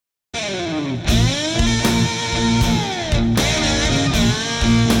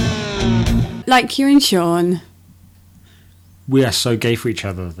like you and Sean. We are so gay for each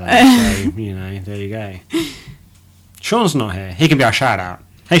other, though. So, there you go. Sean's not here. He can be our shout-out.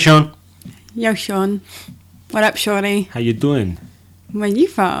 Hey, Sean. Yo, Sean. What up, shorty? How you doing? Where you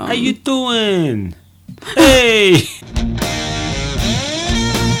from? How you doing? Hey!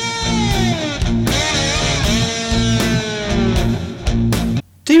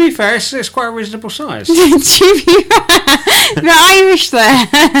 To be fair, it's quite a reasonable size. To be fair, the Irish there.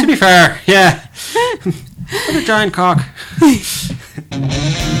 To be fair, yeah. What a giant cock.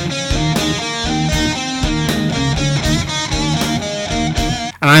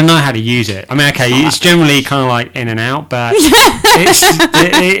 And I know how to use it. I mean, okay, it's generally kind of like in and out, but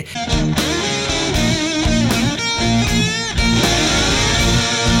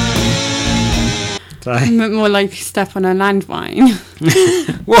More like step on a landmine.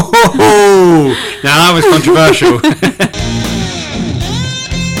 Whoa! Now that was controversial.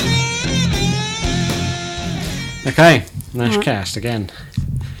 Okay, Nash Cast again.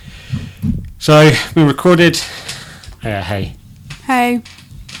 So we recorded. Hey. Hey.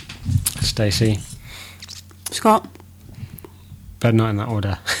 Stacey. Scott. But not in that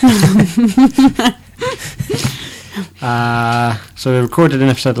order. So we recorded an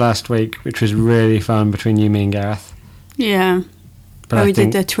episode last week, which was really fun between you, me and Gareth. Yeah. But we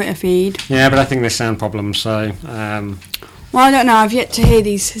did the Twitter feed. Yeah, but I think there's sound problems, so... Well, I don't know. I've yet to hear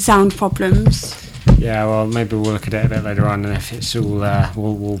these sound problems. Yeah, well, maybe we'll look at it a bit later on, and if it's all...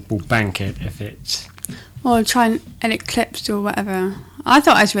 we'll bank it if it's... Or try and edit clips or whatever. I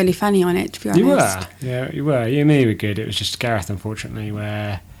thought I was really funny on it, to be honest. You were. Yeah, you were. You and me were good. It was just Gareth, unfortunately,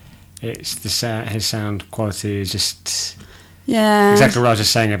 where it's his sound quality is just... Yeah. Exactly what I was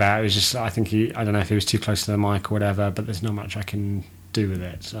just saying about it. It was just, I think I don't know if he was too close to the mic or whatever, but there's not much I can do with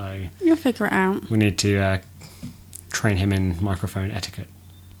it, so... You'll figure it out. We need to train him in microphone etiquette.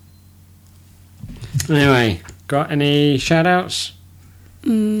 Anyway, got any shout-outs?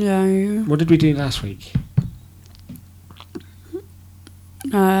 No. What did we do last week?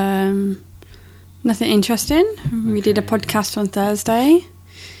 Nothing interesting. Okay. We did a podcast on Thursday.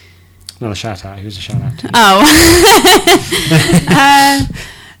 Another shout-out. Who's a shout-out to? Oh.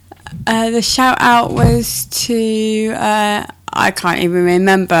 The shout-out was to... I can't even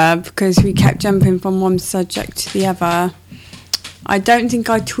remember because we kept jumping from one subject to the other. I don't think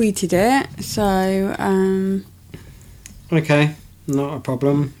I tweeted it, so... Okay, not a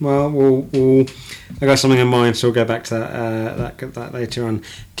problem. Well, I got something in mind, so we'll go back to that later on.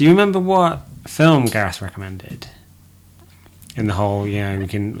 Do you remember what film Gareth recommended? In the whole, we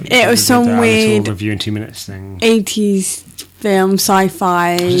can... It was some weird... review in 2 minutes thing. 80s film,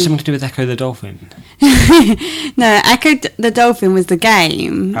 sci-fi... Was it something to do with Echo the Dolphin? No, Echo the Dolphin was the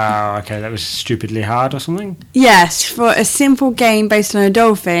game. Oh, okay, that was stupidly hard or something? Yes, for a simple game based on a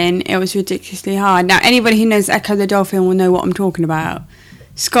dolphin, it was ridiculously hard. Now, anybody who knows Echo the Dolphin will know what I'm talking about.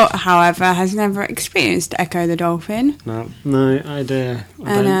 Scott, however, has never experienced Echo the Dolphin. No idea.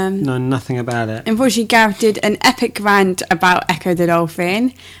 I don't know nothing about it. Unfortunately, Gareth did an epic rant about Echo the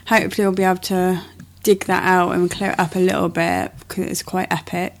Dolphin. Hopefully we'll be able to dig that out and clear it up a little bit, because it's quite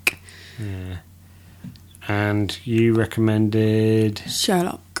epic. Yeah. And you recommended...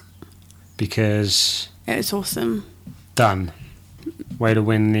 Sherlock. Because... It was awesome. Done. Way to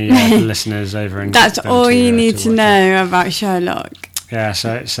win the listeners over. And that's all you need to know about Sherlock. Yeah,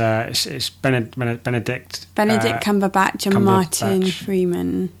 so it's Benedict Cumberbatch and Martin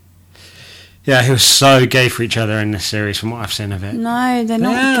Freeman. Yeah, he was so gay for each other in this series, from what I've seen of it. No, they're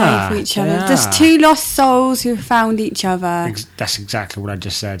not gay for each other. There's two lost souls who found each other. That's exactly what I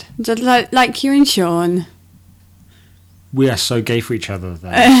just said. Just like you and Sean. We are so gay for each other,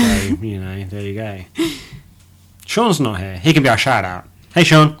 though. So there you go. Sean's not here. He can be our shout-out. Hey,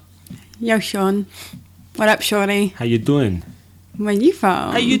 Sean. Yo, Sean. What up, shorty? How you doing? Where you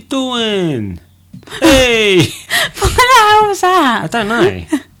from? How you doing? Hey! What the hell was that? I don't know.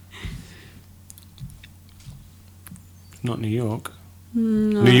 Not New York.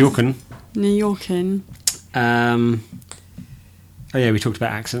 No. New Yorkin. Oh yeah, we talked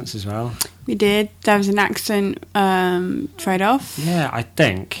about accents as well. We did. There was an accent trade-off. Yeah, I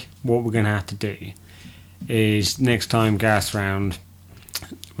think what we're going to have to do is next time Gareth's round,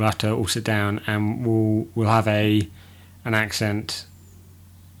 we'll have to all sit down and we'll have an accent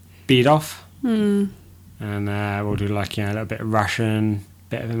beat off, and we'll do like a little bit of Russian,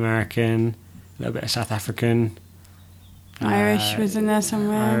 bit of American, a little bit of South African. Irish was in there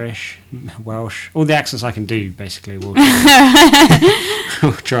somewhere. Irish, Welsh, all the accents I can do, basically. We'll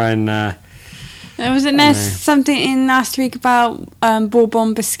try and... Wasn't there something in last week about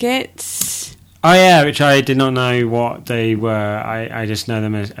Bourbon biscuits? Oh yeah, which I did not know what they were. I just know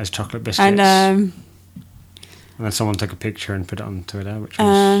them as chocolate biscuits. And then someone took a picture and put it on Twitter, which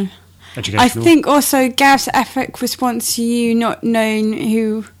was educational. I think also Gareth's epic response to you not knowing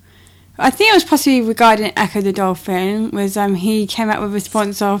who... I think it was possibly regarding Echo the Dolphin, was he came out with a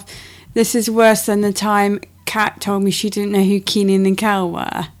response of, "This is worse than the time Kat told me she didn't know who Keenan and Kel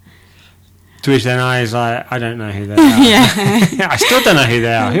were." To which then I was like, I don't know who they are. Yeah. I still don't know who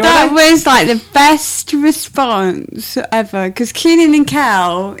they are. Who That are they? was like the best response ever, because Keenan and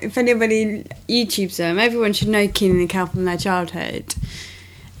Kel, if anybody YouTubes them, everyone should know Keenan and Kel from their childhood.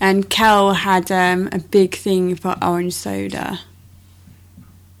 And Kel had a big thing for orange soda,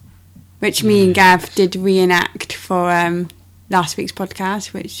 which me and Gav did reenact for last week's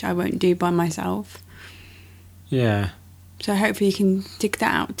podcast, which I won't do by myself. Yeah. So hopefully you can dig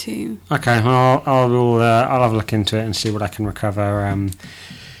that out too. Okay, well, I'll have a look into it and see what I can recover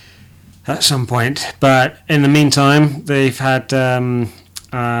at some point. But in the meantime, they've had...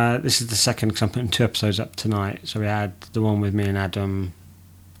 this is the second, because I'm putting 2 episodes up tonight. So we had the one with me and Adam,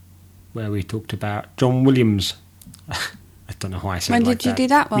 where we talked about John Williams. I don't know why I said When it like did you that. do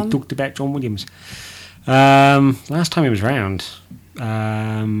that one? We talked about John Williams. Last time he was round,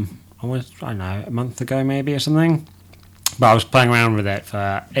 I don't know, a month ago maybe or something. But I was playing around with it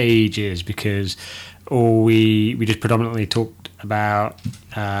for ages because we just predominantly talked about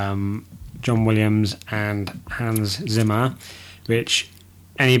John Williams and Hans Zimmer, which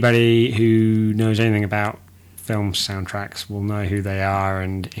anybody who knows anything about film soundtracks will know who they are,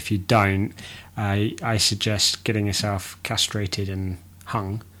 and if you don't, I suggest getting yourself castrated and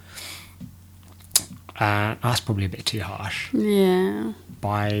hung. That's probably a bit too harsh. Yeah.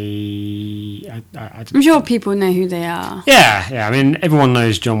 I'm sure people know who they are. Yeah. I mean, everyone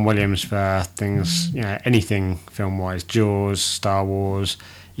knows John Williams for things, anything film-wise. Jaws, Star Wars,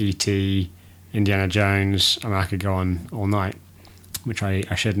 E.T., Indiana Jones. I mean, I could go on all night, which I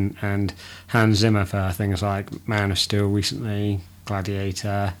shouldn't. And Hans Zimmer for things like Man of Steel recently,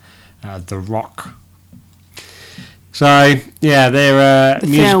 Gladiator, The Rock. So, yeah, they're the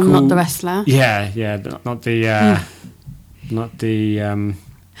musical... film, not the wrestler. Yeah, not the... Not the...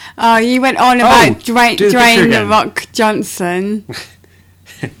 Oh, you went on about Dwayne The Rock Johnson.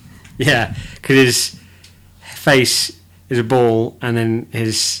 Yeah, because his face is a ball, and then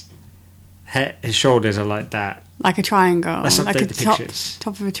his shoulders are like that. Like a triangle. Let's like update a the pictures.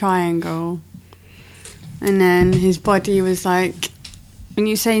 top of a triangle. And then his body was like... When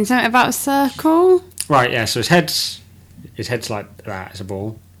you saying something about a circle? Right, yeah, so his head's like that as a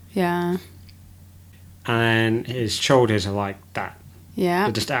ball. Yeah. And his shoulders are like that. Yeah.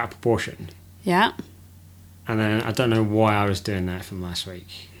 They're just out of proportion. Yeah. And then I don't know why I was doing that from last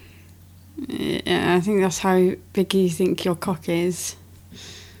week. Yeah, I think that's how big you think your cock is.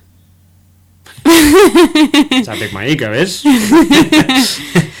 That's how big my ego is.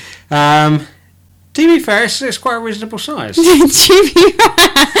 To be fair, it's quite a reasonable size. To be fair,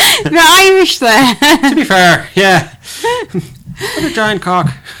 the Irish there. To be fair, yeah. What a giant cock.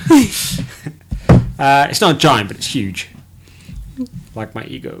 It's not giant, but it's huge. Like my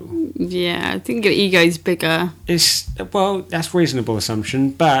ego. Yeah, I think your ego's bigger. Well, that's a reasonable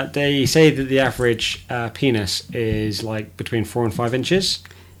assumption, but they say that the average penis is like between 4 and 5 inches.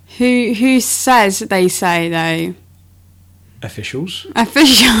 Who says they say though? Officials.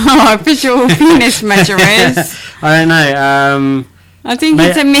 Official penis measurers. I don't know. I think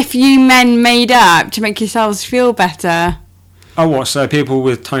it's a myth you men made up to make yourselves feel better. Oh, what? So people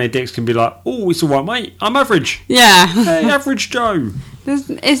with tiny dicks can be like, "Oh, it's all right, mate. I'm average." Yeah. Hey, average Joe.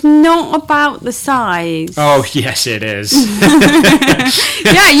 It's not about the size. Oh, yes, it is.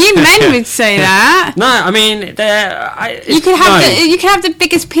 Yeah, you men would say that. No, I mean, you could have the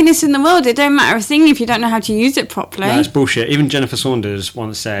biggest penis in the world. It don't matter a thing if you don't know how to use it properly. No, it's bullshit. Even Jennifer Saunders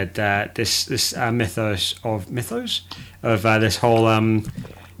once said that this mythos of this whole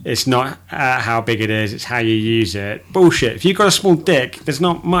it's not how big it is, it's how you use it. Bullshit. If you've got a small dick, there's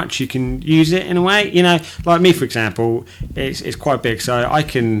not much you can use it in a way. Like me, for example, it's quite big, so I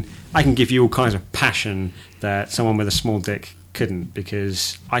can give you all kinds of passion that someone with a small dick couldn't,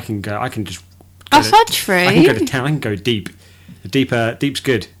 because I can just... That's not true. I can go to town, I can go deep. Deep's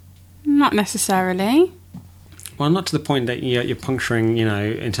good. Not necessarily. Well, not to the point that you're puncturing,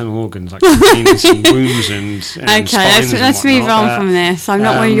 internal organs like veins and wombs and okay, spines let's and move on whatnot, from this. I'm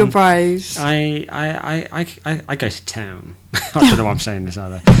not one of your bros. I go to town. I don't know why I'm saying this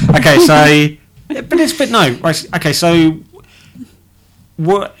either. Okay, so no. Okay, so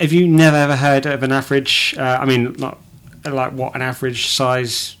what have you never ever heard of an average? Not like what an average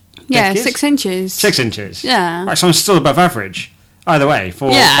size. Yeah, dick is? 6 inches. 6 inches. Yeah. Right, so I'm still above average. Either way,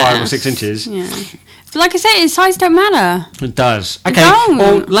 4, 5 or 6 inches. Yeah. But like I say, size don't matter. It does. It Okay, don't.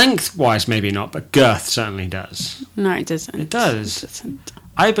 well, length-wise maybe not, but girth certainly does. No, it doesn't. It does. It doesn't.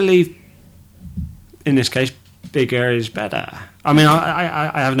 I believe, in this case, bigger is better. I mean,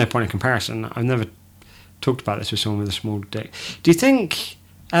 I have no point of comparison. I've never talked about this with someone with a small dick. Do you think,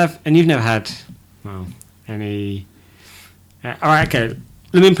 and you've never had, well, any... all right, okay,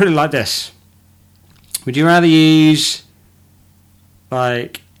 let me put it like this. Would you rather use,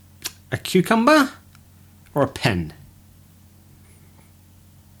 like, a cucumber or a pen?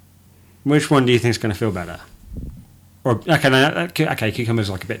 Which one do you think is going to feel better? Or okay, cucumber's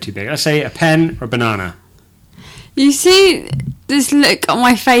like a bit too big. Let's say a pen or a banana. You see this look on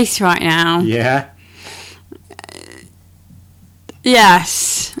my face right now? Yeah.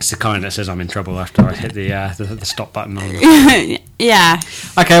 Yes. It's the kind that says I'm in trouble after I hit the stop button on the... Yeah.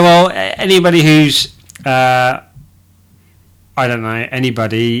 Okay, well, anybody who's I don't know,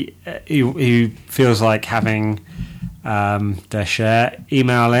 anybody who feels like having their share,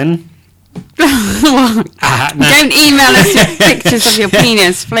 email in. Don't email us pictures of your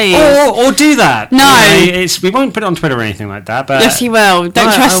penis, please. Or do that. No. You know, we won't put it on Twitter or anything like that. But Yes, you will.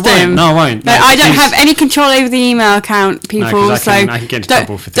 Don't trust him. No, I won't. No, I don't have any control over the email account, people. No, so I can get into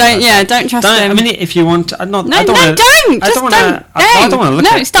trouble for things like that. Don't trust him. I mean, if you want, don't. Just don't. I don't want to look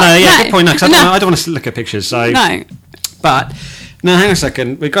at. Stop. No, yeah, no, good point. No, 'cause no. I don't want to look at pictures. So No. But no, hang on a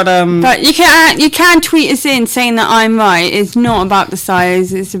second. We got But you can tweet us in saying that I'm right. It's not about the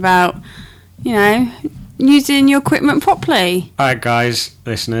size. It's about, using your equipment properly. All right, guys,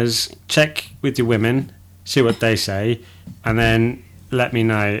 listeners, check with your women, see what they say, and then let me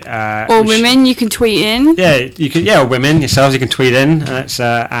know. Or women, you can tweet in. Yeah, you can. Yeah, or women yourselves, you can tweet in. It's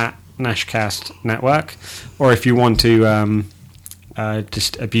at Nashcast Network, or if you want to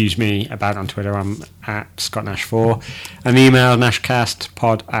just abuse me about it on Twitter, I'm at ScottNash4, and the email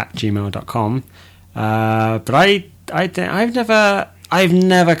nashcastpod@gmail.com. But I've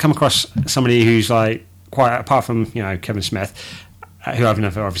never come across somebody who's like, quite apart from Kevin Smith, who I've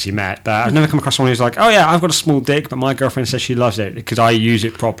never obviously met, but I've never come across someone who's like, oh yeah, I've got a small dick, but my girlfriend says she loves it because I use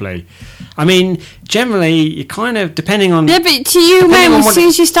it properly. I mean, generally, you kind of, depending on... Yeah, but to you, man, as soon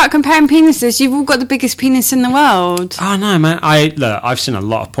as you start comparing penises, you've all got the biggest penis in the world. Oh no, man, I've seen a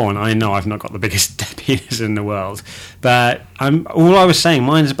lot of porn. I know I've not got the biggest penis in the world, but all I was saying,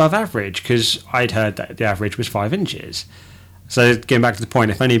 mine is above average, because I'd heard that the average was 5 inches. So getting back to the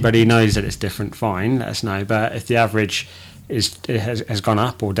point, if anybody knows that it's different, fine, let us know. But if the average has gone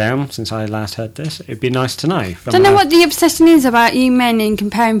up or down since I last heard this, it'd be nice to know. I don't know what the obsession is about you men in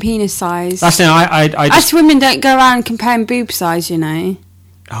comparing penis size. That's the Us women don't go around comparing boob size,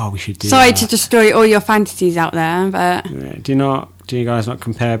 Oh, we should do Sorry that. to destroy all your fantasies out there, but... Do you guys not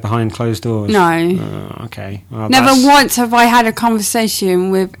compare behind closed doors? No. Oh, okay. Well, Never once have I had a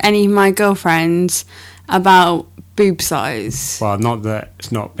conversation with any of my girlfriends about boob size. Well, not that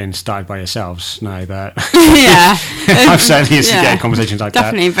it's not been started by yourselves, no, but yeah, I've certainly instigated conversations like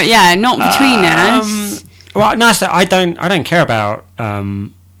definitely, that. But yeah, not between us. Well, no, I don't care about.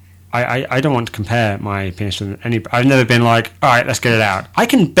 I don't want to compare my penis with any. I've never been like, all right, let's get it out. I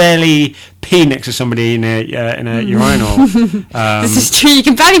can barely pee next to somebody in a urinal. This is true. You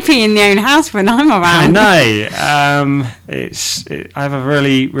can barely pee in your own house when I'm around. I know. I have a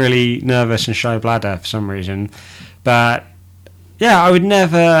really, really nervous and shy bladder for some reason, but yeah, I would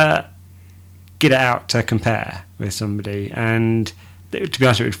never get it out to compare with somebody. And to be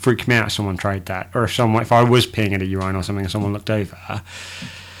honest, it would freak me out if someone tried that, or if I was peeing at a urinal or something and someone looked over.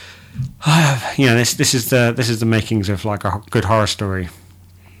 This is the makings of like a good horror story.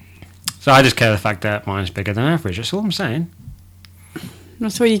 So I just care the fact that mine's bigger than average. That's all I'm saying.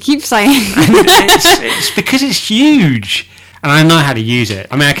 That's what you keep saying. it's because it's huge, and I know how to use it.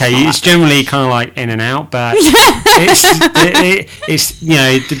 I mean, okay, it's generally kind of like in and out, but it's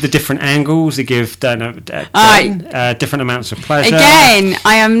the different angles they give different amounts of pleasure. Again,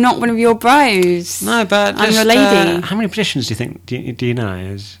 I am not one of your bros. No, but I'm your lady. How many positions do you think do you know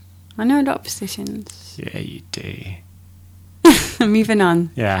is? I know a lot of positions. Yeah, you do. Moving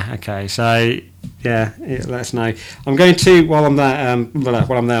on. Yeah. Okay. So yeah, let us know. I'm going to while I'm there. I'm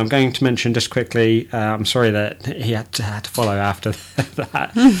going to mention just quickly. I'm sorry that he had to follow after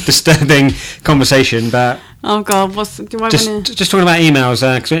that disturbing conversation, but oh god, just talking about emails.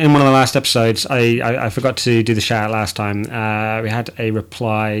 Because in one of the last episodes, I forgot to do the shout out last time. We had a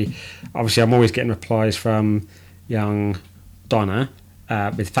reply. Obviously, I'm always getting replies from young Donna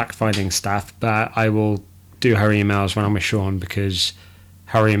with fact finding stuff, but I will do her emails when I'm with Sean, because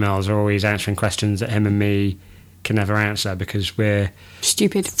her emails are always answering questions that him and me can never answer because we're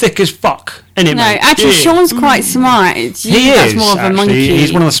Stupid. thick as fuck. Innit, No, mate? actually, Yeah. Sean's quite smart. It's you He that's is more of a actually. monkey.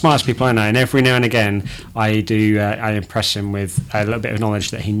 He's one of the smartest people I know, and every now and again, I impress him with a little bit of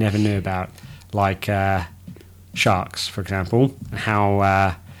knowledge that he never knew about, like sharks, for example. How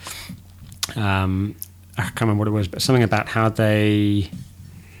I can't remember what it was, but something about how they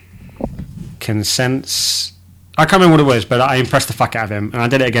can sense. I can't remember what it was, but I impressed the fuck out of him, and I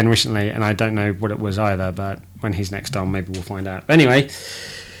did it again recently, and I don't know what it was either. But when he's next on, maybe we'll find out. But anyway.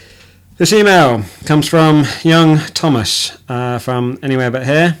 This email comes from young Thomas from Anywhere But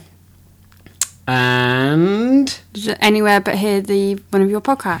Here. And Is it Anywhere But Here, one of your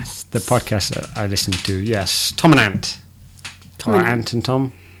podcasts? the podcast that I listen to, yes. Tom and Ant. Tom or and Ant and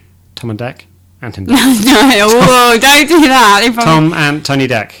Tom. Tom and Deck. Ant and Deck. No, whoa, don't do that. If I'm- Tom, Ant, Tony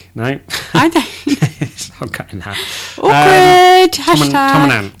Deck. No? I don't. I'm cutting that. Awkward. Tom Hashtag.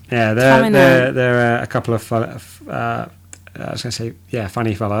 and Ant. Yeah, Tom and Ant. they're a couple of, I was going to say, yeah,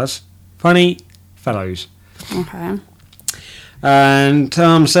 funny fellows. Funny fellows. Okay. And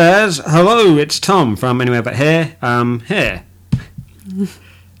Tom says, hello, it's Tom from Anywhere But Here. Here.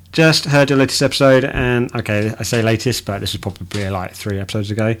 Just heard your latest episode, and okay, I say latest, but this was probably like 3 episodes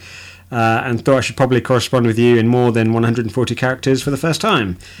ago, and thought I should probably correspond with you in more than 140 characters for the first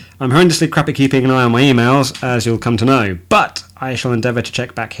time. I'm horrendously crap at keeping an eye on my emails, as you'll come to know, but I shall endeavour to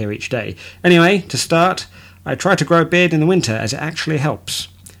check back here each day. Anyway, to start, I try to grow a beard in the winter, as it actually helps.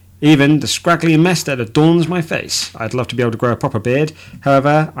 Even the scraggly mess that adorns my face. I'd love to be able to grow a proper beard.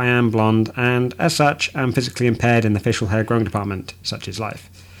 However, I am blonde, and as such, am physically impaired in the facial hair growing department. Such is life.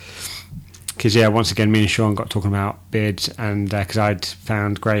 Because, yeah, once again, me and Sean got talking about beards, and because I'd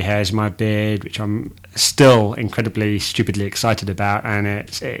found grey hairs in my beard, which I'm still incredibly stupidly excited about, and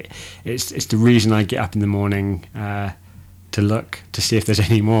it's the reason I get up in the morning to look to see if there's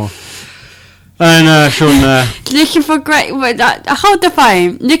any more. And Sean, Looking for hold the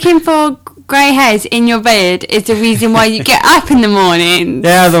phone. Looking for grey hairs in your beard is the reason why you get up in the morning.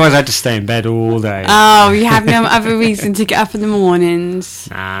 yeah, otherwise I'd just stay in bed all day. Oh, you have no other reason to get up in the mornings.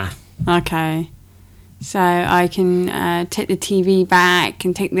 Nah. Okay. So I can take the TV back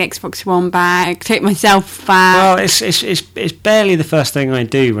and take the Xbox One back, take myself back. Well, it's barely the first thing I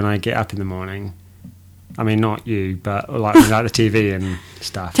do when I get up in the morning. I mean, not you, but like the TV and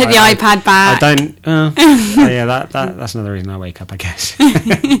stuff. Take the iPad back. I don't. Yeah, that's another reason I wake up, I guess.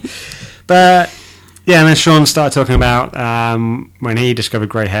 But yeah, and then Sean started talking about when he discovered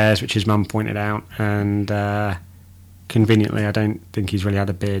grey hairs, which his mum pointed out, and conveniently, I don't think he's really had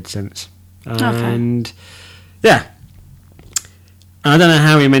a beard since. And yeah, I don't know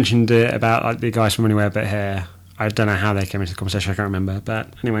how he mentioned it about like the guys from Anywhere But Here. I don't know how they came into the conversation. I can't remember,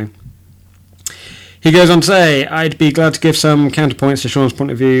 but anyway. He goes on to say, I'd be glad to give some counterpoints to Sean's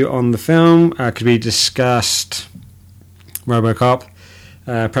point of view on the film. Could we discussed RoboCop?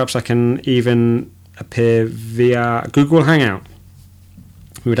 Perhaps I can even appear via Google Hangout.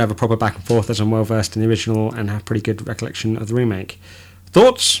 We would have a proper back and forth as I'm well versed in the original and have pretty good recollection of the remake.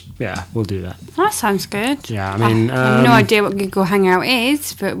 Thoughts? Yeah, we'll do that. That sounds good. Yeah, I mean... I have no idea what Google Hangout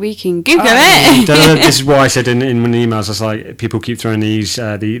is, but we can Google it. This is what I said in one of the emails. I was like, people keep throwing these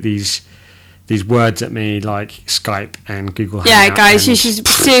words at me like Skype and Google Hangout. Yeah, guys, you should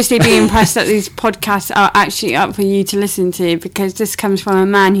seriously be impressed that these podcasts are actually up for you to listen to, because this comes from a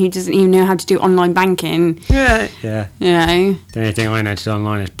man who doesn't even know how to do online banking. Yeah. You know? The only thing I know to do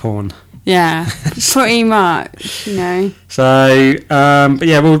online is porn. Yeah, pretty much, you know. So, but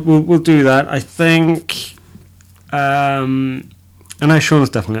yeah, we'll do that. I think... I know Sean's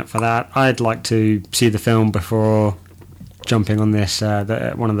definitely up for that. I'd like to see the film before jumping on this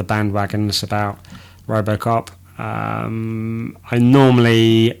one of the bandwagons about RoboCop. I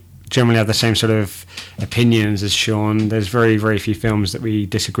generally have the same sort of opinions as Sean. There's very, very few films that we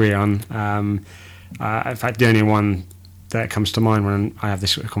disagree on. In fact, the only one that comes to mind when I have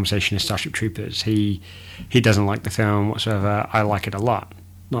this sort of conversation is Starship Troopers. He doesn't like the film whatsoever. I like it a lot.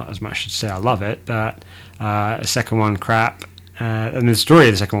 Not as much to say I love it, but the second one, crap. And the story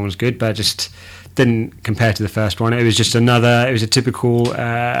of the second one was good, but just didn't compare to the first one. It was just it was a typical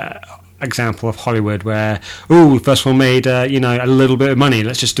example of Hollywood where, the first one made, a little bit of money,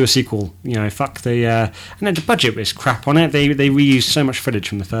 let's just do a sequel. Fuck the... and then the budget was crap on it. They reused so much footage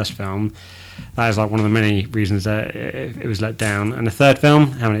from the first film. That is like one of the many reasons that it was let down. And the third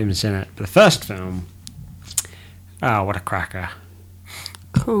film, haven't even seen it. But the first film, what a cracker.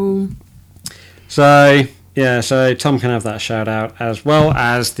 Cool. So... yeah, so Tom can have that shout out, as well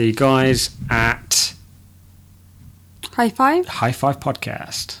as the guys at High Five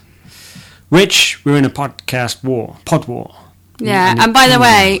Podcast, which we're in a pod war. Yeah, and by the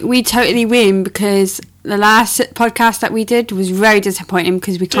way, we totally win because the last podcast that we did was very disappointing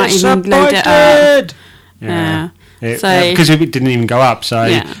because we can't even load it up. Yeah. Because it didn't even go up,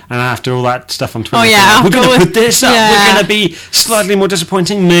 and after all that stuff on Twitter, we're going to put this up, we're going to be slightly more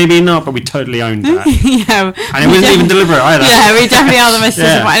disappointing, maybe not, but we totally owned that. And it wasn't even deliberate either. Yeah, we definitely are the most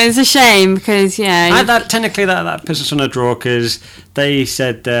disappointing. It's a shame, because, technically that puts us on a draw, because they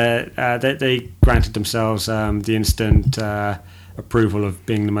said they granted themselves the instant approval of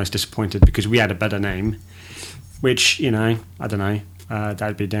being the most disappointed because we had a better name, which, I don't know.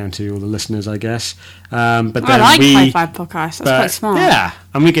 That'd be down to all the listeners, I guess. But then I like High Five Podcast. That's quite smart. Yeah,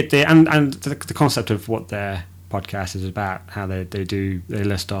 and we get the concept of what their podcast is about, how they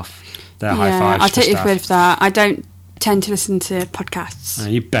list off their high fives. I'll take your word for that. I don't tend to listen to podcasts.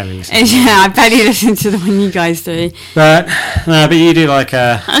 You barely listen. I barely listen to the one you guys do. But you do like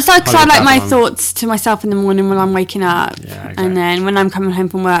a. It's like, because I like my thoughts to myself in the morning when I'm waking up, and then when I'm coming home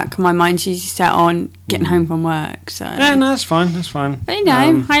from work, my mind's usually set on getting home from work. So that's fine. But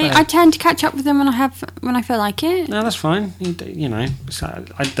I tend to catch up with them when I feel like it. No, that's fine.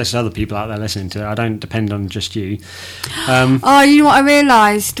 There's other people out there listening to it. I don't depend on just you. You know what I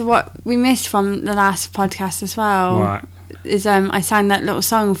realised? What we missed from the last podcast as well. What? Is I sang that little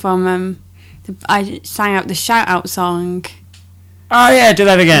song from I sang out the shout out song. Oh yeah, do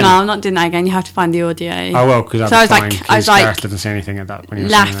that again. No, I'm not doing that again. You have to find the audio. Oh well, because I was like, didn't say anything at that point.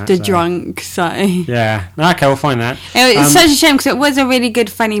 Laughter drunk. So yeah, okay, we'll find that. It's such a shame because it was a really good,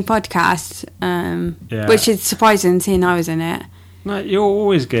 funny podcast. Which is surprising seeing I was in it. No, you're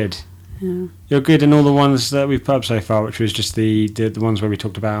always good. Yeah. You're good in all the ones that we've put up so far, which was just the ones where we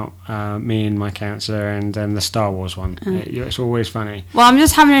talked about me and my cancer, and then the Star Wars one. It's always funny. Well, I'm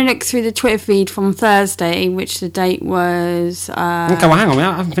just having a look through the Twitter feed from Thursday, which the date was... okay, well, hang on.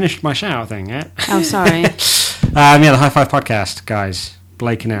 I haven't finished my shout-out thing yet. Oh, sorry. The High Five Podcast, guys.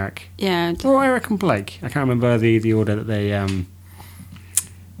 Blake and Eric. Yeah. Or Eric and Blake. I can't remember the order that they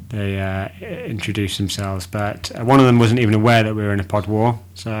introduced themselves, but one of them wasn't even aware that we were in a pod war,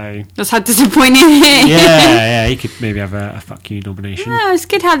 so that's how disappointing. he could maybe have a fuck you nomination. Yeah, it's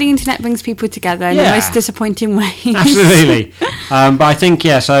good how the internet brings people together in the most disappointing ways. Absolutely. But I think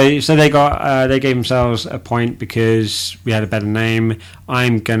so they got they gave themselves a point because we had a better name.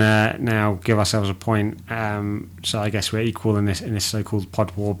 I'm gonna now give ourselves a point, so I guess we're equal in this so-called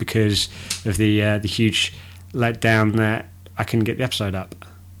pod war because of the huge letdown that I couldn't get the episode up.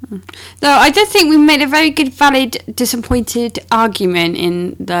 So I did think we made a very good, valid, disappointed argument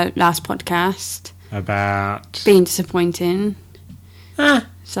in the last podcast about being disappointing.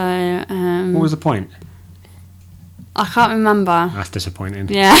 So what was the point? I can't remember. That's disappointing.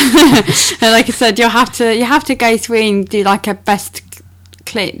 Yeah, like I said, you have to go through and do like a best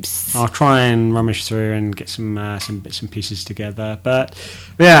clips. I'll try and rummage through and get some bits and pieces together. But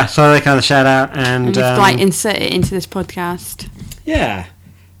yeah, so they kind of shout out and you have to insert it into this podcast. Yeah.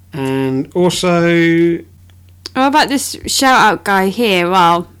 And also... What about this shout-out guy here?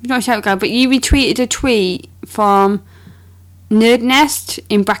 Well, not a shout-out guy, but you retweeted a tweet from Nerdnest,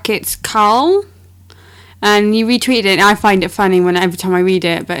 in brackets, Carl. And you retweeted it, and I find it funny every time I read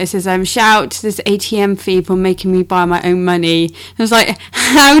it, but it says, shout out to this ATM fee for making me buy my own money. And I was like,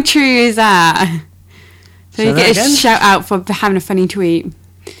 how true is that? So you get a shout-out for having a funny tweet.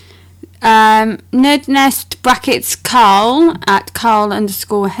 Nerdnest brackets Carl at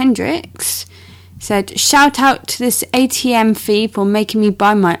Carl_Hendricks said, shout out to this ATM fee for making me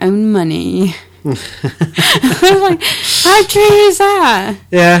buy my own money. I was like, how true is that?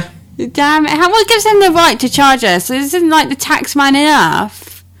 Yeah. Damn it. What gives them the right to charge us? So isn't like the tax man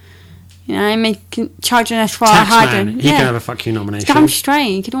enough? Charging us for our hard. He can have a fuck you nomination. Damn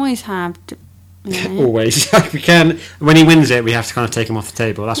straight. You can always have... Always. We can. When he wins it, we have to kind of take him off the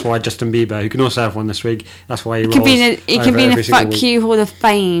table. That's why Justin Bieber, who can also have one this week, that's why he rolls. He can be in a fuck you Hall of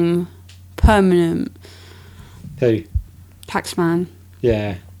Fame. Permanent. Who? Taxman.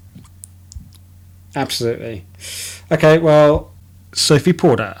 Yeah. Absolutely. Okay, well, Sophie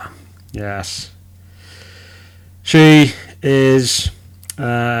Porter. Yes. She is...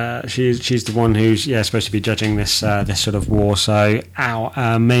 she's the one who's supposed to be judging this sort of war. So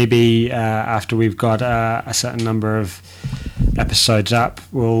maybe after we've got a certain number of episodes up,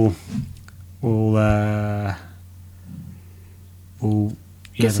 we'll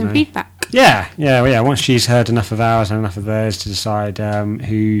get some feedback. Yeah. Once she's heard enough of ours and enough of theirs to decide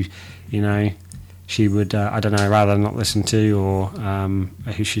who she would I don't know, rather not listen to or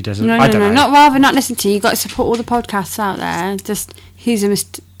who she doesn't. No, I don't know. Not rather not listen to. You got to support all the podcasts out there. Just who's the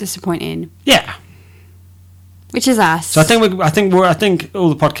most disappointing? Yeah, which is us. So I think all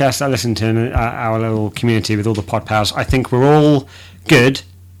the podcasts I listen to in our little community with all the pod pals, I think we're all good.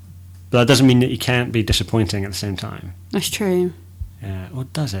 But that doesn't mean that you can't be disappointing at the same time. That's true. Yeah, or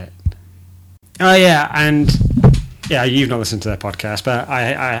does it? Oh yeah, and yeah, you've not listened to their podcast, but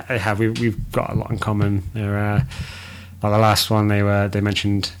I have. We've got a lot in common. They're like the last one, they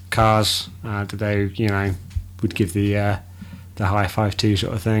mentioned cars. That they would give the high five to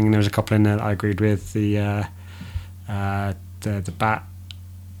sort of thing. And there was a couple in there that I agreed with. The Bat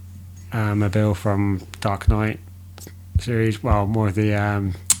mobile from Dark Knight series. Well, more of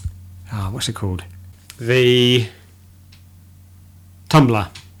the what's it called? The Tumbler.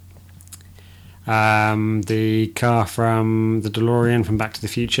 The car from the DeLorean from Back to the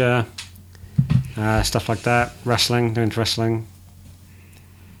Future. Stuff like that. Wrestling. They're into wrestling.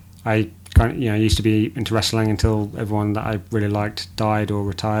 I used to be into wrestling until everyone that I really liked died or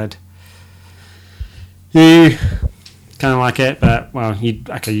retired. You kind of like it, but well, you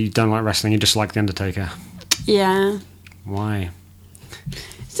don't like wrestling. You just like the Undertaker. Yeah. Why?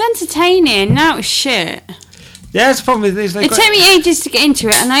 It's entertaining. Now it's shit. Yeah, it's the problem with these. It took me ages to get into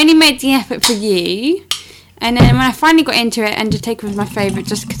it, and I only made the effort for you. And then when I finally got into it, Undertaker was my favourite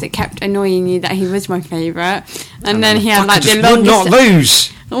just because it kept annoying you that he was my favourite. And then he had like the longest... Would not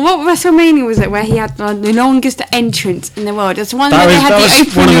lose! What WrestleMania was it where he had like, the longest entrance in the world? It's one where they had the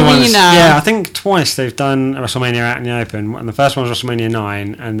open arena. Yeah, I think twice they've done a WrestleMania out in the open. And the first one was WrestleMania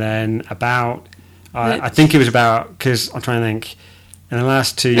 9, and then about... I think it was about... Because I'm trying to think... In the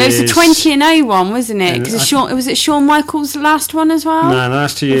last 2 years... It was the 20-0 one, wasn't it? Because was it Shawn Michaels' last one as well? No, the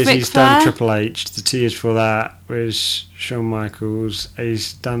last 2 years he's done Triple H. The 2 years before that was Shawn Michaels.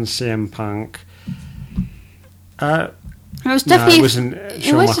 He's done CM Punk. It was definitely... No, it wasn't...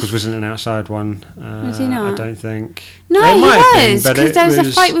 Shawn Michaels wasn't an outside one. Was he not? I don't think. No, he was, because there was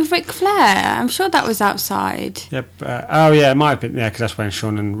a fight with Ric Flair. I'm sure that was outside. Yep. It might have been, because that's when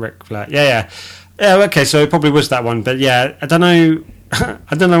Shawn and Ric Flair... Yeah, okay, so it probably was that one. But yeah, I don't know...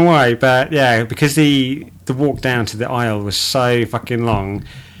 I don't know why, but yeah, because the walk down to the aisle was so fucking long.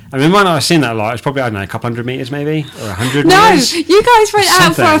 I mean, we might not have seen that a lot. It's probably, I don't know, a couple hundred metres maybe, or 100 metres. No, you guys went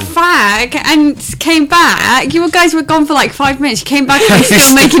out for a fag and came back. You guys were gone for like 5 minutes. You came back and he was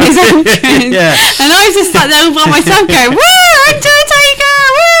still making his entrance. Yeah. And I was just like there by myself going, woo, Undertaker,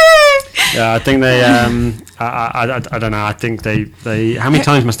 woo! Yeah, I think they, I don't know, I think they how many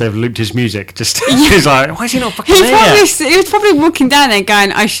times must they have looped his music? Just, he's like, why is he not fucking there? He was probably walking down there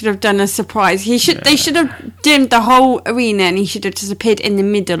going, I should have done a surprise. They should have dimmed the whole arena and he should have just appeared in the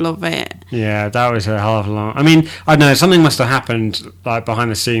middle of it. Yeah, that was a hell of a long... I mean, I don't know, something must have happened like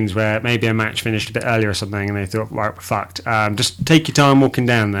behind the scenes where maybe a match finished a bit earlier or something and they thought, right, we're fucked. Just take your time walking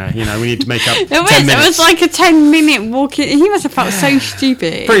down there. We need to make up 10 minutes. It was like a 10-minute walk. He must have felt so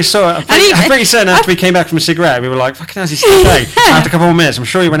stupid. Pretty certain after we came back from a cigarette, we were like, fucking how's he still going? After a couple more minutes, I'm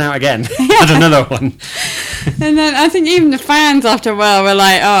sure he went out again. Had another one. And then I think even the fans after a while were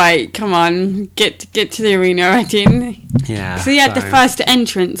like, all right, come on, get to the arena already. Yeah. So he had the first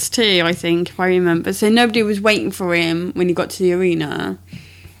entrance too, I think, if I remember. So nobody was waiting for him when he got to the arena.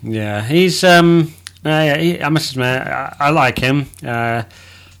 Yeah, he's I must admit, I like him.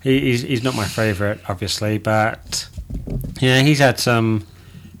 He's not my favourite, obviously, but yeah, he's had some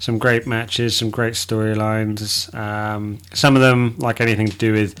great matches, some great storylines. Some of them, like anything to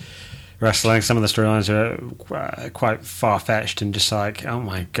do with wrestling, some of the storylines are quite far-fetched and just like, oh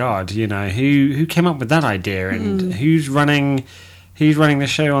my god, who came up with that idea and who's running the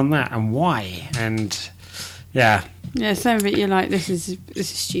show on that and why? And yeah, some of it you're like, this is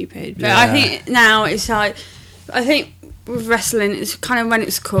stupid. But yeah. I think now it's like, I think with wrestling, it's kind of run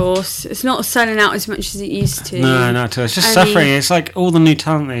its course. It's not selling out as much as it used to. No, not at all. It's just suffering. It's like all the new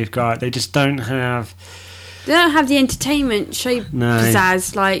talent they've got, they just don't have... They don't have the entertainment show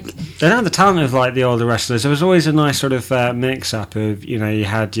pizzazz, like... They don't have the talent of, like, the older wrestlers. There was always a nice sort of mix-up of, you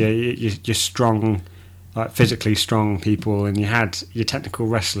had your strong, like, physically strong people, and you had your technical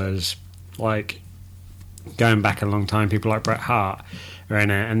wrestlers, like, going back a long time, people like Bret Hart were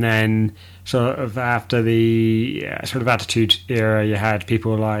in it. And then, sort of after the sort of Attitude Era, you had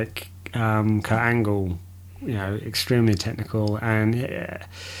people like Kurt Angle, extremely technical and...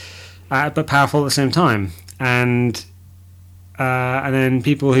 but powerful at the same time. And then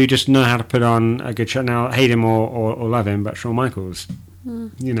people who just know how to put on a good show. Now, hate him or love him, but Shawn Michaels,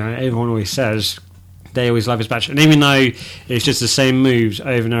 everyone always says they always love his match. And even though it's just the same moves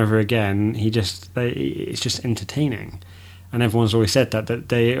over and over again, it's just entertaining. And everyone's always said that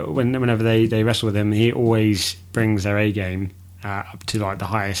they whenever they wrestle with him, he always brings their A game up to like the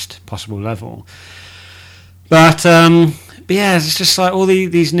highest possible level. But yeah, it's just like all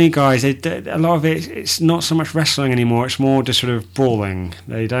these new guys. A lot of it's not so much wrestling anymore. It's more just sort of brawling.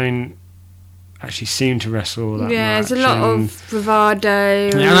 They don't. actually seem to wrestle that much. There's a lot of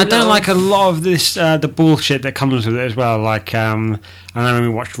bravado. Yeah, and I don't like a lot of this, the bullshit that comes with it as well. Like, I know when we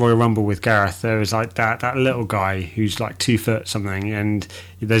watched Royal Rumble with Gareth, there was like that little guy who's like 2 foot something, and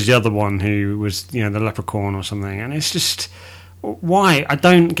there's the other one who was, the leprechaun or something, and it's just, why? I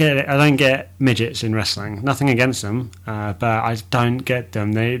don't get it. I don't get midgets in wrestling. Nothing against them, but I don't get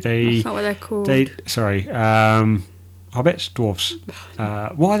them. That's not what they're called. Hobbits, dwarves.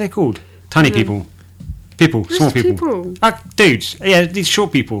 What are they called? Tiny people. Small people. Dudes. Yeah, these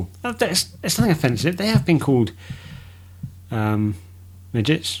short people. It's nothing offensive. They have been called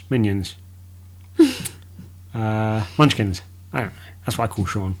midgets, minions, munchkins. I don't know. That's what I call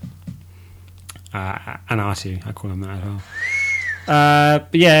Sean. And Artie, I call them that as well.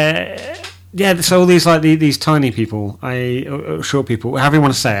 But yeah. So all these these tiny people, short people, however you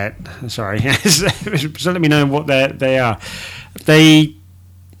want to say it. Sorry, so let me know what they are.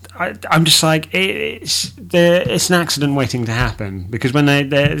 I'm just like, it's an accident waiting to happen, because when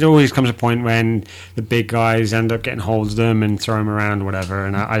there always comes a point when the big guys end up getting hold of them and throw them around or whatever,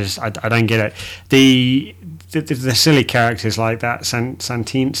 and I don't get it. The silly characters like that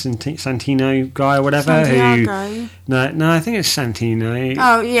Santino guy or whatever. Santiago. No, I think it's Santino.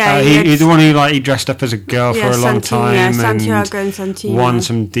 Oh yeah, he's the one who he dressed up as a girl for a long time. Yeah, Santiago and Santino. Won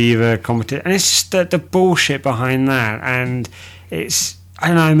some diva competition, and it's just the bullshit behind that, and it's. I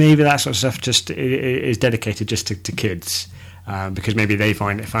don't know, maybe that sort of stuff just is dedicated just to kids, because maybe they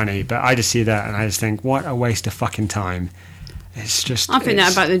find it funny. But I just see that and I just think, what a waste of fucking time. It's just. I think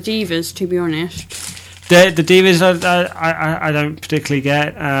that about the divas, to be honest. The divas, I don't particularly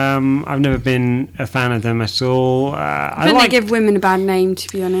get. I've never been a fan of them at all. I think they give women a bad name,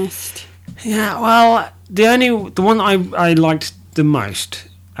 to be honest. Yeah, well, the one I liked the most,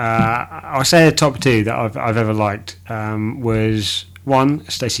 I'll say the top 2 that I've ever liked, was. One,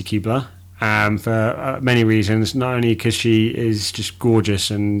 Stacy Keibler, for many reasons. Not only because she is just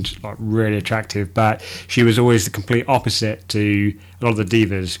gorgeous and really attractive, but she was always the complete opposite to a lot of the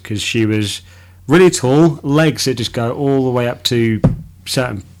divas, because she was really tall, legs that just go all the way up to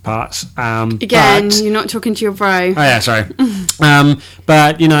certain parts. Again, you're not talking to your bro. Oh yeah, sorry.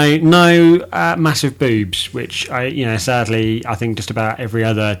 But no massive boobs, which sadly I think just about every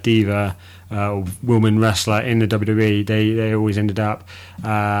other diva. Woman wrestler in the WWE, they always ended up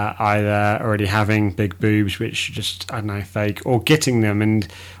either already having big boobs, which just, I don't know, fake, or getting them. And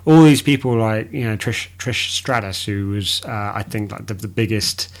all these people like Trish Stratus, who was I think like the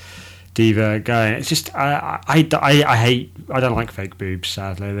biggest diva going. It's just I don't like fake boobs.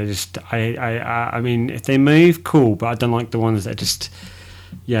 Sadly, they just I mean, if they move, cool, but I don't like the ones that just.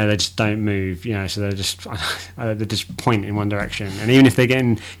 Yeah, they just don't move, so they just point in one direction. And even if they're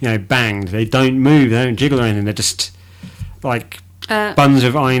getting, banged, they don't move, they don't jiggle or anything. They're just like buns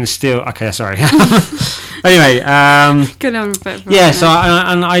of iron steel. Okay, sorry. Anyway, good on a bit. Yeah, so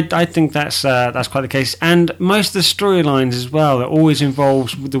I think that's quite the case. And most of the storylines as well, it always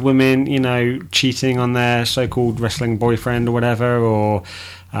involves the women, cheating on their so-called wrestling boyfriend or whatever, or.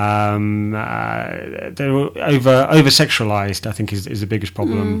 They're over sexualized, I think, is the biggest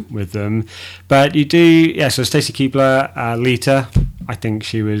problem with them. But you do, so Stacy Keibler, Lita, I think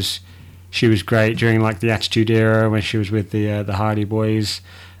she was great during like the Attitude Era when she was with the Hardy Boys.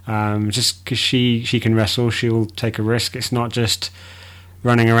 Just because she can wrestle, she'll take a risk. It's not just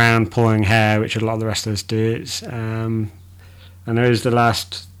running around pulling hair, which a lot of the wrestlers do. It's and there is the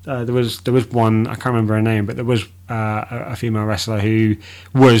last. There was one, I can't remember her name, but there was a female wrestler who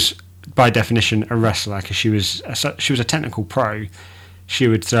was by definition a wrestler, because she was a technical pro. She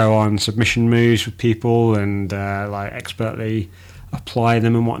would throw on submission moves with people and like expertly apply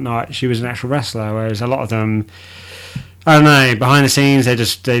them and whatnot. She was an actual wrestler, whereas a lot of them, I don't know, behind the scenes they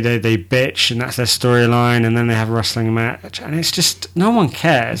just they bitch, and that's their storyline, and then they have a wrestling match, and it's just no one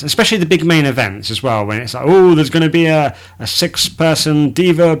cares, especially the big main events as well, when it's like, oh, there's going to be a 6-person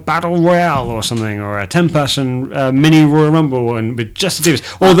diva battle royale or something, or a 10-person mini Royal Rumble, and with just the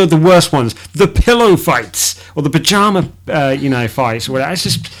divas, or the worst ones, the pillow fights or the pajama fights or whatever. It's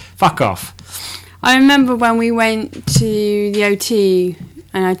just fuck off. I remember when we went to the OT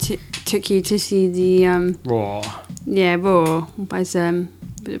and I took you to see the Raw. Yeah, Raw as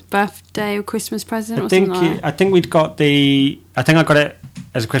birthday or Christmas present or something like that. I think we'd got I think I got it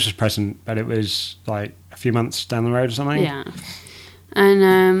as a Christmas present, but it was like a few months down the road or something. Yeah.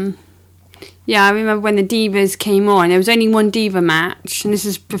 And I remember when the divas came on, there was only one diva match, and this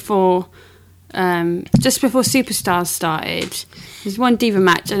is before just before Superstars started. There's one diva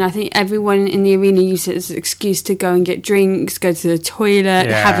match, and I think everyone in the arena used it as an excuse to go and get drinks, go to the toilet,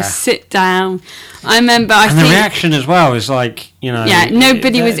 have a sit down. I remember, the reaction as well was like,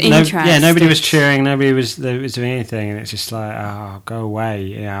 nobody was interested. Nobody was cheering, nobody was doing anything, and it's just like, oh, go away.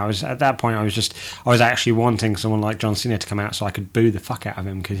 Yeah, I was at that point. I was actually wanting someone like John Cena to come out so I could boo the fuck out of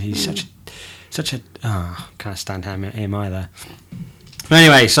him because he's such a can't stand him either. But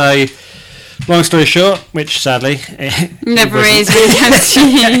anyway, so. Long story short, which sadly never is. He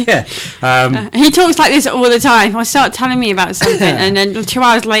talks like this all the time. He'll start telling me about something, and then 2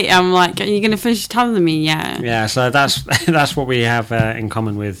 hours later, I'm like, "Are you going to finish telling me yet?" Yeah. So that's what we have in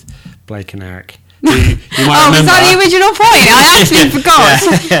common with Blake and Eric. You might was that the original point? I actually forgot.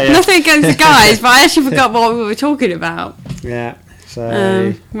 Yeah. Nothing against the guys, but I actually forgot what we were talking about. Yeah.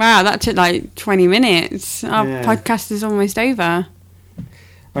 So wow, that took like 20 minutes. Our podcast is almost over.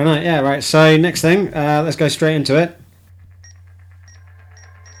 I know, yeah, right. So, next thing, let's go straight into it.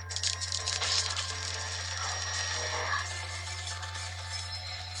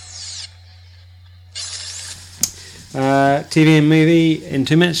 TV and movie in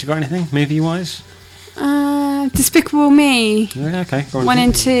 2 minutes. You got anything, movie-wise? Despicable Me. Yeah, okay, go on. 1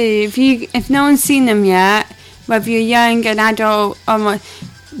 and 2. If no one's seen them yet, whether you're young, an adult,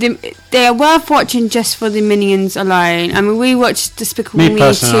 they are worth watching just for the Minions alone. I mean, we watched Despicable Me 2. Me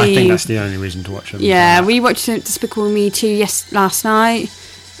personally, I think that's the only reason to watch them. Yeah, we watched Despicable Me 2 last night,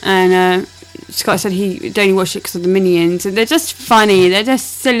 and Scott said he'd only watched it because of the Minions. And they're just funny. They're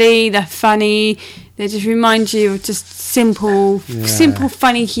just silly. They're funny. They just remind you of just simple,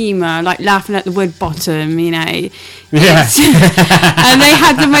 funny humour, like laughing at the wood bottom, Yeah. And they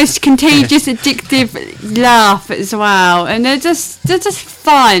had the most contagious, addictive laugh as well. And they're just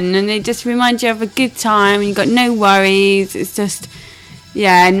fun, and they just remind you of a good time, and you've got no worries. It's just,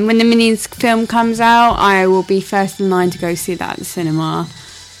 and when the Minions film comes out, I will be first in line to go see that at the cinema.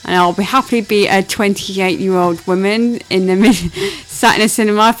 And I'll happily be a 28-year-old woman sat in a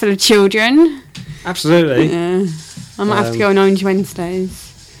cinema full of children. Absolutely. Yeah. I might have to go on Orange Wednesdays.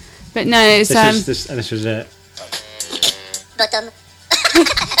 But no, it's... This was it. Bottom.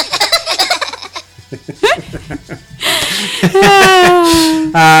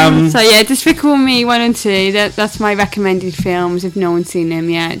 So Despicable Me 1 and 2, that's my recommended films if no one's seen them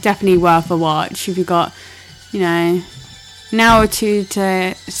yet. Definitely worth a watch if you've got, an hour or two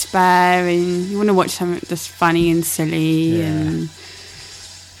to spare and you want to watch something that's funny and silly. And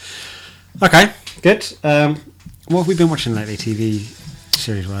okay, good. What have we been watching lately, TV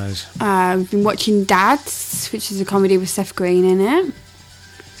series wise? We've been watching Dads, which is a comedy with Seth Green in it.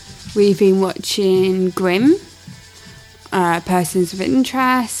 We've been watching Grimm, Persons of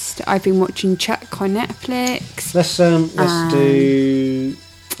Interest. I've been watching Chuck on Netflix. Let's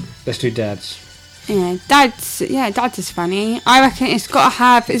do Dads. Yeah, Dads is funny. I reckon it's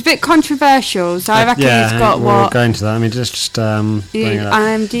a bit controversial, so I reckon it's got we'll go into that. I mean, just bring it up.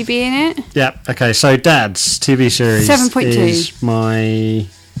 IMDb in it. Yeah. Okay. So Dads TV series 7.2 is my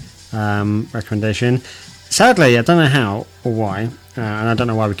recommendation. Sadly, I don't know how or why, and I don't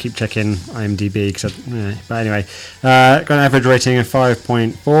know why we keep checking IMDb. But anyway, got an average rating of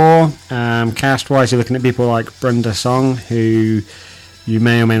 5.4. Cast-wise, you're looking at people like Brenda Song, who you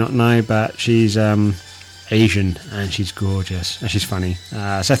may or may not know, but she's Asian and she's gorgeous and she's funny.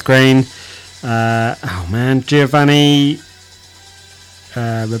 Seth Green, Giovanni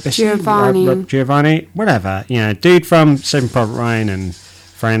Ribisi, Giovanni, whatever. Dude from Saving Private Ryan and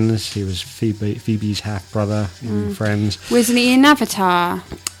Friends. He was Phoebe's half brother in Friends. Wasn't he in Avatar?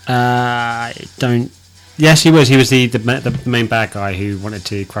 Yes, he was. He was the main bad guy who wanted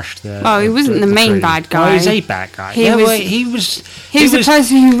to crush the. Oh, he wasn't the main bad guy. Oh, he was a bad guy. He was the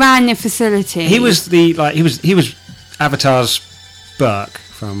person who ran the facility. He was Avatar's Burke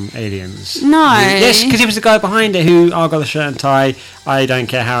from Aliens. No. Yes, because he was the guy behind it who, I got the shirt and tie. I don't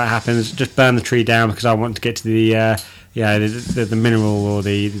care how it happens. Just burn the tree down because I want to get to the mineral or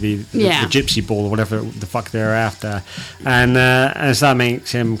the gypsy ball or whatever the fuck they're after, and so that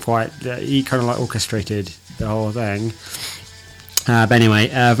makes him quite. He kind of like orchestrated the whole thing. But anyway,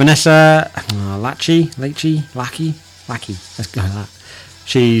 Vanessa Lackey. Let's go with that.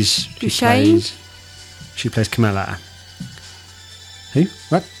 She plays Camilla. Who?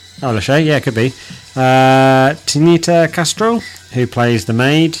 What? Oh, Lachey. Yeah, it could be. Tinita Castro, who plays the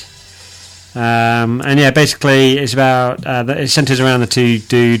maid. Basically it's about it centres around the two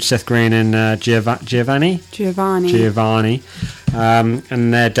dudes, Seth Green and Giovanni,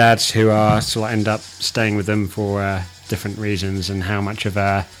 and their dads who are sort of end up staying with them for different reasons, and how much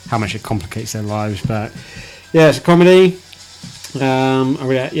it complicates their lives. But yeah, it's a comedy.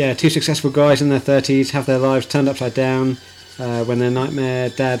 Two successful guys in their 30s have their lives turned upside down when their nightmare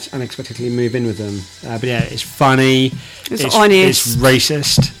dads unexpectedly move in with them. But yeah, it's funny. It's honest. It's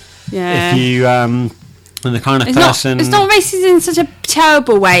racist. Yeah. If you and the kind of person. It's not racist in such a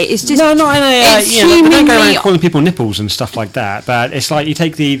terrible way. It's just no, not in a it's they don't go around humanly- calling people nipples and stuff like that. But it's like you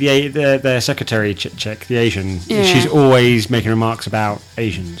take the secretary chick, the Asian. Yeah. She's always making remarks about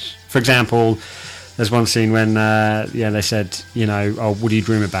Asians. For example, there's one scene when they said, oh, what do you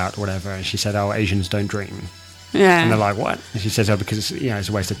dream about or whatever, and she said, oh, Asians don't dream. Yeah. And they're like, what? And she says, oh, because it's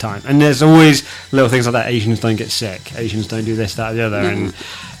a waste of time. And there's always little things like that. Asians don't get sick. Asians don't do this, that, the other. And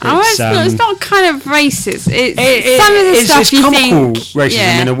it's not kind of racist. It's some of the stuff it's you comical think.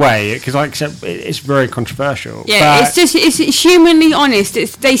 racism in a way, because it's very controversial. Yeah, but it's humanly honest.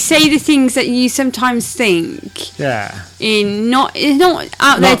 They say the things that you sometimes think. Yeah. It's not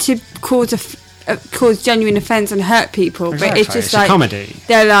out there to cause genuine offence and hurt people, Exactly. but it's just It's like a comedy.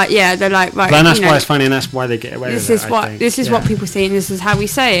 They're like right. But that's why it's funny, and that's why they get away with it. This is what people say, and this is how we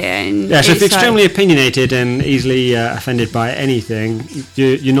say it. And yeah, so if you're it's like- extremely opinionated and easily offended by anything,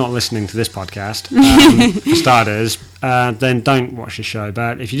 you're not listening to this podcast, for starters. Then don't watch the show.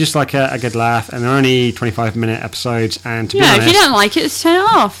 But if you just like a good laugh, and they're only 25-minute episodes, and to be honest, if you don't like it, just turn it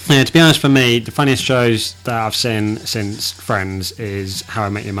off. Yeah, to be honest, for me, the funniest shows that I've seen since Friends is How I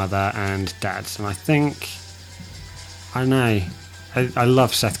Met Your Mother and Dads. And I think, I don't know, I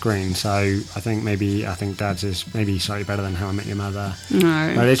love Seth Green, so I think Dads is maybe slightly better than How I Met Your Mother.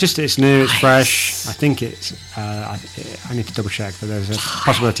 No. But it's new, it's fresh. I think it's, I need to double check, but there's a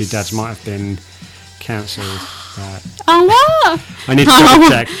possibility Dads might have been cancelled. Oh, what? I need to double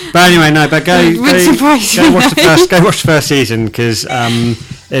check. But anyway, go watch the first season, because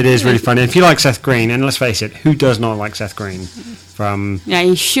it is really funny. If you like Seth Green, and let's face it, who does not like Seth Green?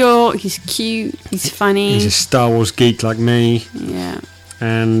 He's short, he's cute, he's funny. He's a Star Wars geek like me. Yeah.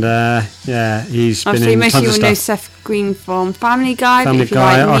 And he's been Obviously, in most tons of people know stuff. Seth Green from Family Guy. Family if you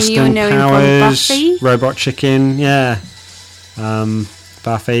Guy, like me, you'll Austin know Powers, him from Buffy. Robot Chicken, yeah.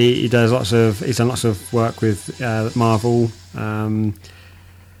 Buffy. He's done lots of work with Marvel. And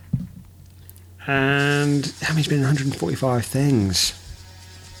he's been in 145 things.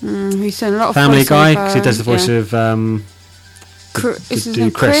 He's done a lot of Family Guy, voiceover, because he does the voice of Is his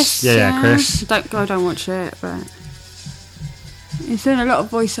name Chris. Yeah, Chris. I don't watch it, but he's done a lot of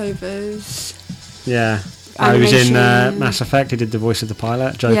voiceovers. Yeah. He was in Animation. Mass Effect. He did the voice of the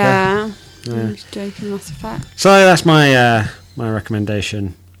pilot, Joker. Yeah. Yeah. He's Joker in Mass Effect. So that's my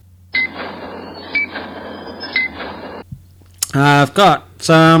recommendation. I've got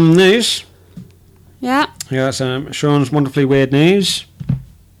some news. Yeah. I got some Sean's Wonderfully Weird News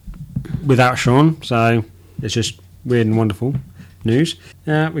without Sean, so it's just weird and wonderful news.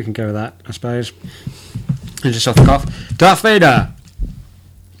 Yeah, we can go with that, I suppose. And just off the cuff, Darth Vader,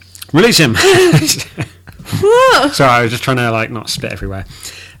 release him. Sorry, I was just trying to not spit everywhere.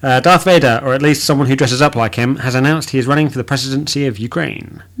 Darth Vader, or at least someone who dresses up like him, has announced he is running for the presidency of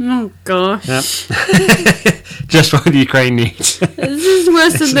Ukraine. Oh gosh. Yep. Just what Ukraine needs. This is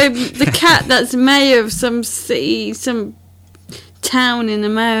worse than the cat that's mayor of some city, some town in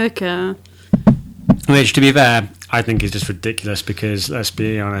America. Which, to be fair, I think is just ridiculous, because, let's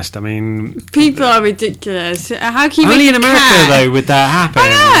be honest, I mean... People are ridiculous. How can you Only make in a America, cat? though, would that happen. I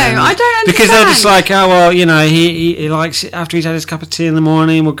know, I don't understand. Because they're just like, oh, well, he likes, after he's had his cup of tea in the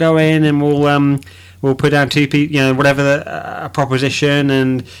morning, we'll go in and we'll put down two people, whatever a proposition,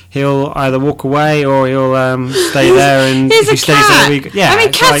 and he'll either walk away or he'll stay there. And He's if he a stays cat. there, I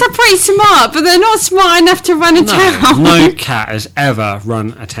mean, cats are pretty smart, but they're not smart enough to run a town. No cat has ever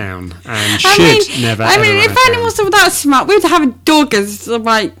run a town, and never. I mean, ever if run a town. animals were that smart, we'd have a dog as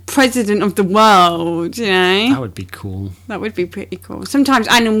the president of the world. That would be cool. That would be pretty cool. Sometimes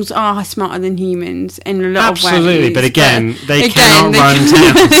animals are smarter than humans in a lot of ways. Absolutely, but again, they cannot they run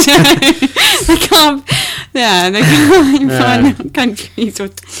towns. They can't. Yeah, they can't run countries.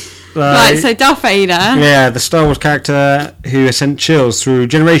 Right, so Darth Vader. Yeah, the Star Wars character who has sent chills through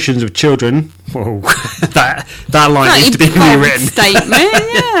generations of children. Whoa, that line needs to be rewritten. Statement,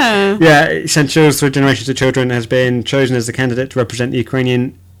 yeah. Yeah, it sent chills through generations of children, has been chosen as the candidate to represent the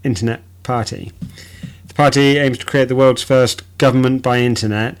Ukrainian Internet Party. The party aims to create the world's first government by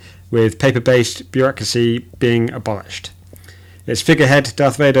internet, with paper-based bureaucracy being abolished. Its figurehead,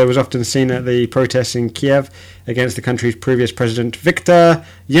 Darth Vader, was often seen at the protests in Kiev against the country's previous president, Viktor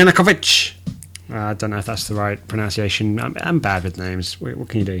Yanukovych. I don't know if that's the right pronunciation. I'm bad with names. What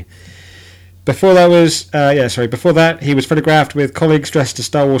can you do? Before that, he was photographed with colleagues dressed as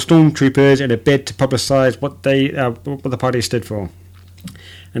Star Wars stormtroopers in a bid to publicise what the party stood for.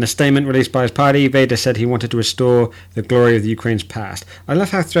 In a statement released by his party, Vader said he wanted to restore the glory of the Ukraine's past. I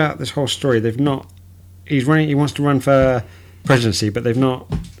love how throughout this whole story they've not... He wants to run for presidency, but they've not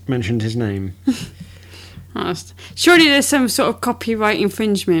mentioned his name. Surely there's some sort of copyright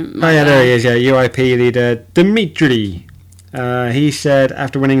infringement. Oh yeah, there he is, yeah. UIP leader Dmitry. He said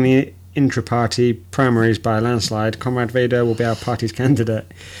after winning the intra-party primaries by a landslide, Comrade Vader will be our party's candidate.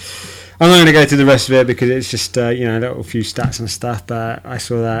 I'm not going to go through the rest of it because it's just, a little few stats and stuff, but I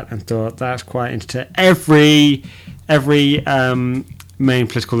saw that and thought that's quite entertaining. Every main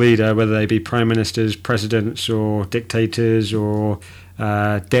political leader, whether they be prime ministers, presidents, or dictators, or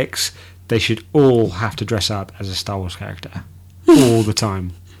dicks, they should all have to dress up as a Star Wars character all the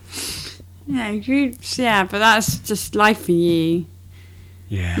time. Yeah, but that's just life for you.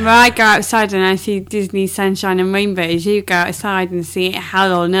 Yeah. When I go outside and I see Disney Sunshine and Rainbows, you go outside and see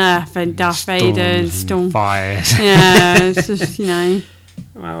Hell on Earth and Darth Vader and Storm. Fires. Yeah, it's just, Well,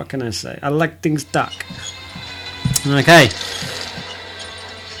 what can I say? I like things dark. Okay.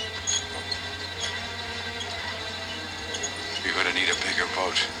 You're gonna need a bigger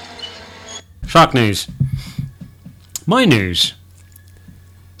boat. Shark news. My news.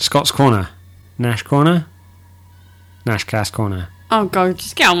 Scott's Corner. Nash Corner. Nashcast Corner. Oh God,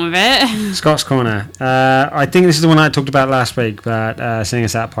 just get on with it. Scott's Corner. I think this is the one I talked about last week, but seeing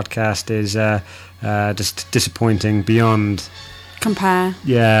as that podcast is just disappointing beyond Compare.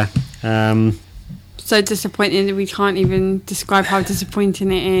 Yeah. So disappointing that we can't even describe how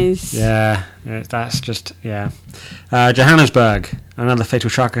disappointing it is. Yeah, that's just, yeah. Johannesburg. Another fatal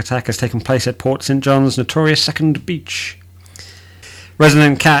shark attack has taken place at Port St John's notorious Second Beach.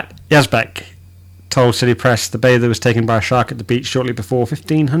 Resident Kat Yazbek told City Press the bather was taken by a shark at the beach shortly before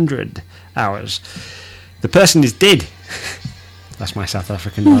 1500 hours. The person is dead. That's my South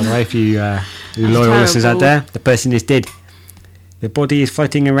African, by the way, for you loyal listeners out there. The person is dead. The body is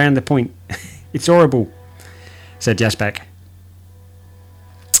floating around the point. It's horrible, said Yazbek.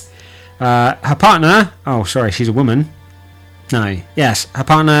 Her partner... Oh, sorry, she's a woman. No, yes. Her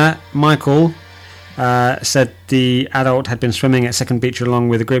partner, Michael... said the adult had been swimming at Second Beach along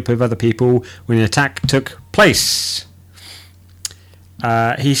with a group of other people when the attack took place.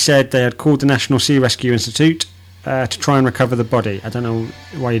 He said they had called the National Sea Rescue Institute to try and recover the body. I don't know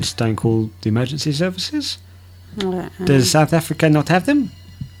why you just don't call the emergency services. Does South Africa not have them?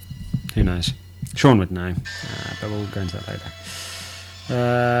 Who knows? Sean would know, but we'll go into that later.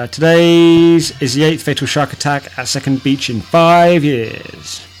 Today's is the 8th fatal shark attack at Second Beach in 5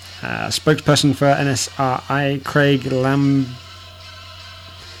 years. Spokesperson for NSRI, Craig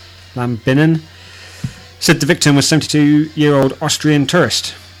Lambinen, said the victim was a 72-year-old Austrian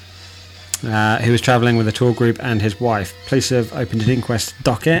tourist who was travelling with a tour group and his wife. Police have opened an inquest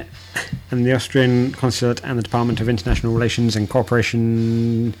docket, and the Austrian Consulate and the Department of International Relations and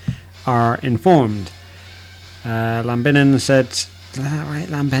Cooperation are informed. Lambinen said... Is that right,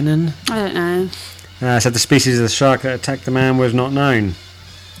 Lambinen? I don't know. Said the species of the shark that attacked the man was not known.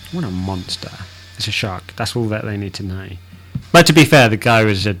 What a monster. It's a shark. That's all that they need to know. But to be fair, the guy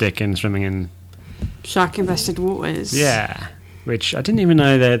was a dick and swimming in... Shark-infested waters. Yeah. Which I didn't even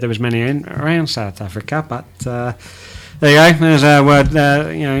know there was many around South Africa, but there you go. There's a word,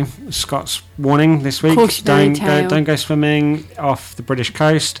 Scott's warning this week. Don't go swimming off the British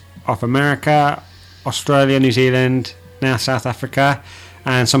coast, off America, Australia, New Zealand, now South Africa,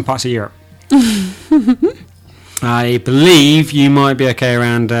 and some parts of Europe. I believe you might be okay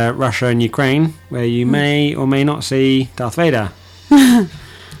around Russia and Ukraine, where you may or may not see Darth Vader.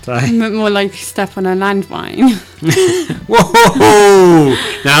 So. More like step on a landmine. Whoa!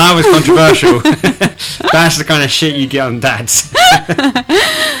 Now that was controversial. That's the kind of shit you get on dads.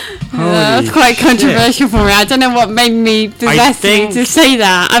 That's quite controversial for me. I don't know what made me possess me to say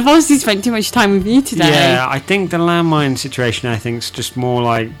that. I've obviously spent too much time with you today. Yeah, I think the landmine situation, I think, is just more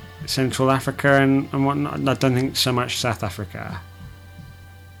like Central Africa and whatnot. I don't think so much South Africa.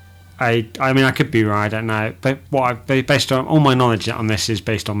 I mean, I could be right. I don't know, but based on all my knowledge on this is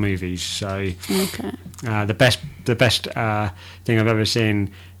based on movies. So, okay. The best thing I've ever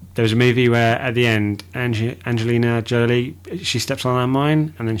seen. There was a movie where at the end, Angelina Jolie, she steps on a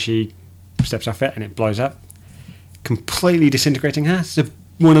landmine and then she steps off it and it blows up, completely disintegrating her. It's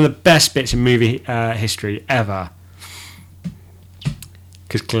one of the best bits in movie history ever.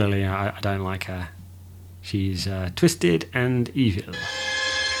 Because clearly I don't like her. She's twisted and evil.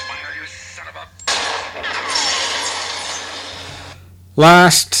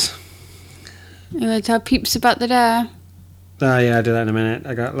 Last. You want to tell peeps about the day? Oh yeah, I'll do that in a minute.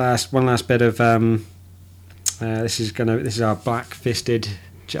 I got one last bit of this is our black-fisted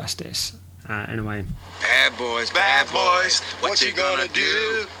justice. in a way. Bad boys, what you gonna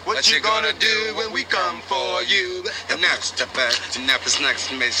do? What you gonna do when we come for you? The next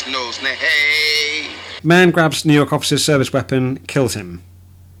next miss knows hey. Man grabs New York officer's service weapon, kills him.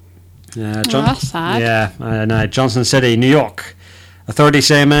 That's sad. Yeah, I know. Johnson City, New York. Authorities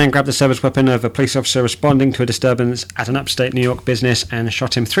say a man grabbed the service weapon of a police officer responding to a disturbance at an upstate New York business and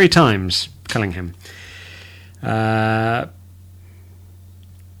shot him 3 times, killing him. I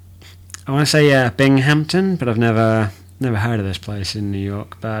want to say Binghamton, but I've never heard of this place in New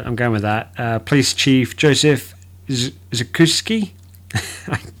York, but I'm going with that. Police Chief Joseph Zukuski.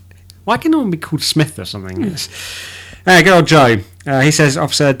 Why can no one be called Smith or something? Good old Joe. He says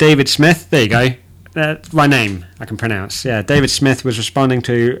Officer David Smith. There you go. That's my name I can pronounce. Yeah, David Smith was responding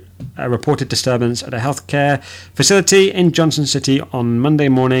to a reported disturbance at a healthcare facility in Johnson City on Monday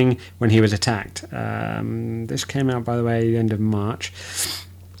morning when he was attacked. This came out, by the way, the end of March.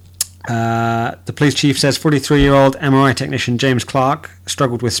 The police chief says 43-year-old MRI technician James Clark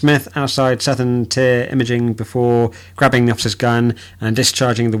struggled with Smith outside Southern Tier Imaging before grabbing the officer's gun and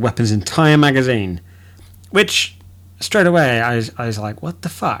discharging the weapon's entire magazine. Which, straight away, I was like, what the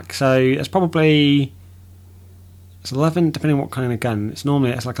fuck? So it's 11, depending on what kind of gun. It's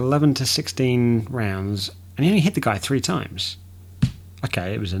like 11 to 16 rounds, and he only hit the guy 3 times.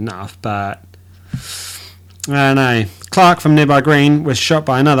 Okay, it was enough, but I don't know. Clark from nearby Green was shot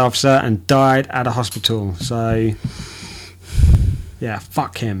by another officer and died at a hospital. So, yeah,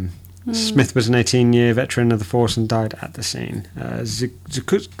 fuck him. Smith was an 18-year veteran of the force and died at the scene.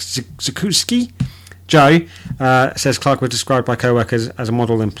 Zukuski Joe says Clark was described by co-workers as a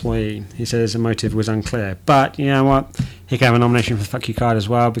model employee. He says the motive was unclear. But, you know what? He can have a nomination for the fuck you card as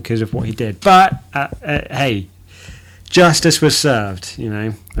well because of what he did. But, hey, justice was served, you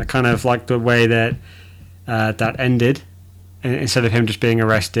know. I kind of like the way that that ended, instead of him just being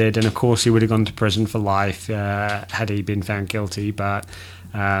arrested. And of course he would have gone to prison for life had he been found guilty, but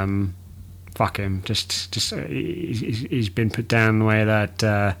fuck him. He's been put down the way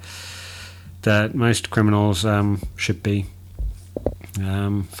that most criminals should be.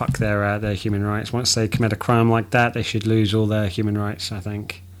 Fuck their human rights. Once they commit a crime like that, they should lose all their human rights, I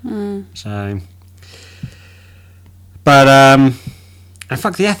think. So, but and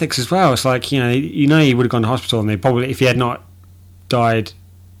fuck the ethics as well. It's like, you know he would have gone to hospital, and they probably, if he had not died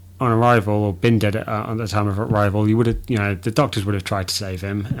on arrival or been dead at the time of arrival, you would have, the doctors would have tried to save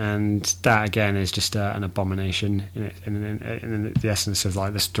him, and that again is just an abomination in the essence of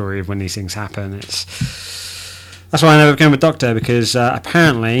like the story of when these things happen. That's why I never became a doctor, because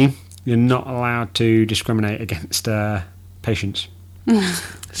apparently you're not allowed to discriminate against patients.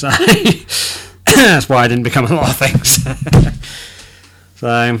 So that's why I didn't become a lot of things.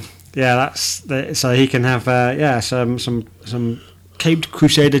 So yeah, so he can have some caped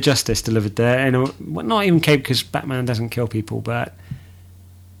Crusader justice delivered there, and not even caped because Batman doesn't kill people, but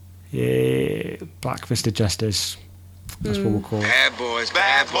black fisted justice. That's what we'll call it. Bad boys,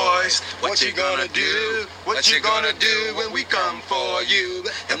 what you gonna do? What you gonna do when we come for you?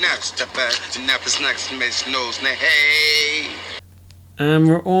 The next miss knows hey.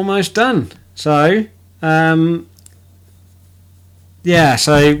 We're almost done. So,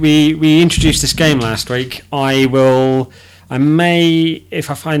 so we introduced this game last week. I may,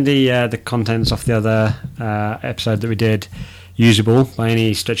 if I find the contents of the other episode that we did usable by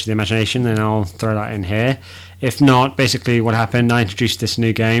any stretch of the imagination, then I'll throw that in here. If not, basically what happened, I introduced this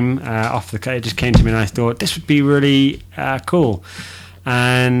new game it just came to me and I thought this would be really cool.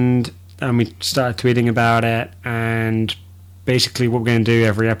 And we started tweeting about it, and basically what we're going to do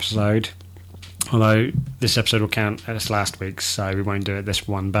every episode, although this episode will count as last week's, so we won't do it this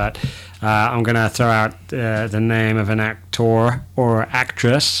one, but I'm going to throw out the name of an actor or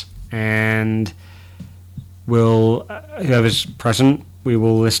actress, and whoever's present, we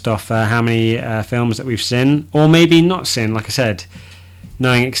will list off how many films that we've seen, or maybe not seen. Like I said,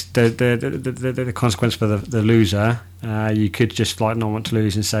 knowing the consequence for the loser, you could just like not want to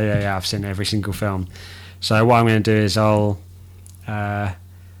lose and say, yeah, I've seen every single film. So what I'm going to do is I'll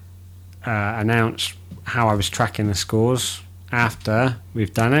announce how I was tracking the scores after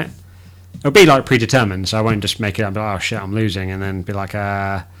we've done it. It'll be like predetermined, so I won't just make it up, oh shit, I'm losing, and then be like,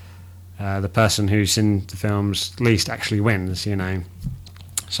 the person who's seen the films least actually wins,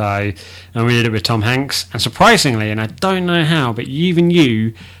 So, and we did it with Tom Hanks, and surprisingly, and I don't know how, but even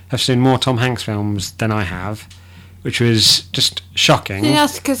you have seen more Tom Hanks films than I have, which was just shocking. Yeah,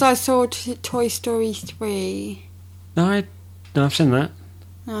 that's because I saw Toy Story 3. No, I've seen that.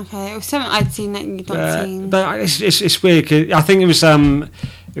 Okay, it was something I'd seen that you'd not seen. But it's weird, 'cause I think it was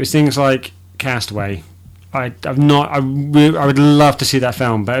things like Castaway, I've not. I would love to see that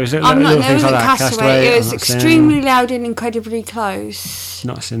film, but it was I'm not. little There things like wasn't that. Castaway. It was I'm not extremely loud and incredibly close.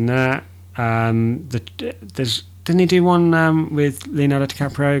 not seen that. Didn't he do one with Leonardo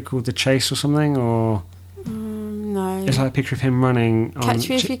DiCaprio called The Chase or something? Or No. it's like a picture of him running. Catch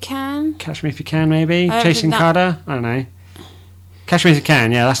Me If You Can. Catch Me If You Can, maybe. I don't Chasing think that- Carter. I don't know. Catch Me If You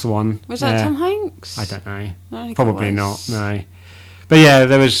Can. Yeah, that's the one. Was that Yeah. Tom Hanks? I don't know. I don't think it Probably not. was. No. But yeah,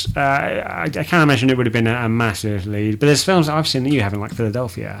 there was. I can't imagine it would have been a massive lead. But there's films that I've seen that you haven't, like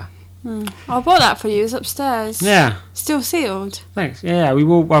Philadelphia. I bought that for you. It's upstairs. Yeah. Still sealed. Thanks. Yeah, we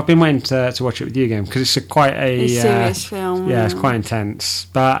will. I've been waiting to watch it with you again because it's quite a It's a serious film. Yeah, it's quite intense.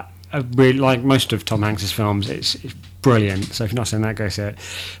 But really, like most of Tom Hanks's films, it's brilliant. So if you've not seen that, go see it.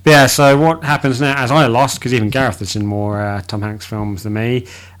 But yeah. So what happens now? As I lost, because even Gareth has seen more Tom Hanks films than me.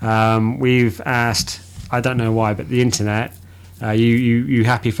 We've asked. I don't know why, but the internet. You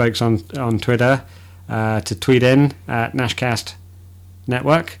happy folks on Twitter to tweet in at Nashcast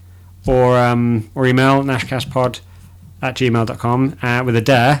Network. Or email nashcastpod@gmail.com with a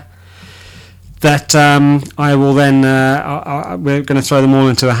dare that I will then we're going to throw them all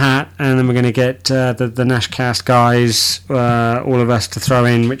into a hat, and then we're going to get the Nashcast guys, all of us, to throw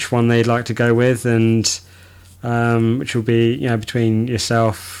in which one they'd like to go with, and which will be between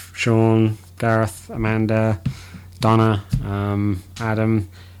yourself, Sean, Gareth, Amanda, Donna, Adam,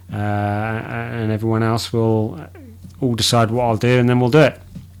 and everyone else. Will all decide what I'll do, and then we'll do it.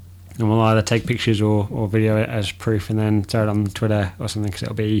 And we'll either take pictures or video it as proof and then throw it on Twitter or something, because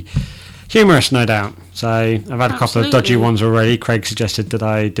it'll be humorous, no doubt. So I've had a couple of dodgy ones already. Craig suggested that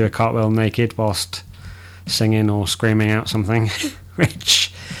I do a cartwheel naked whilst singing or screaming out something,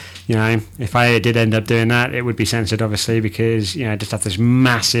 which, if I did end up doing that, it would be censored, obviously, because, just have this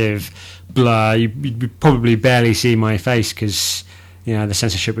massive blur. You'd probably barely see my face because, the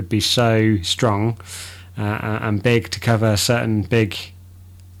censorship would be so strong and big to cover certain big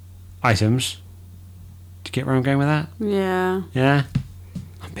items. Do you get where I'm going with that? Yeah. Yeah?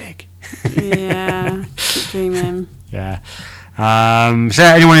 I'm big. Yeah. Keep dreaming. Yeah. So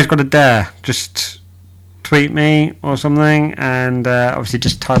anyone who's got a dare, just tweet me or something, and obviously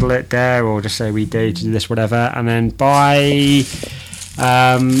just title it dare, or just say we dare to do this, whatever, and then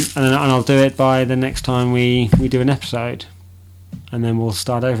and I'll do it by the next time we do an episode, and then we'll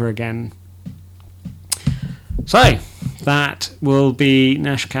start over again. So that will be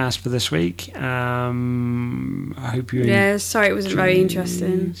Nashcast for this week. I hope you. Yeah, sorry, it wasn't very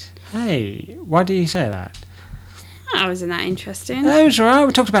interesting. Hey, why do you say that? That wasn't that interesting. That was alright.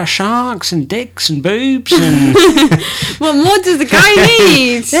 We talked about sharks and dicks and boobs and. What more does the guy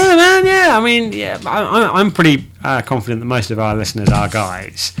need? Yeah, man. Yeah, I mean, yeah, I'm pretty confident that most of our listeners are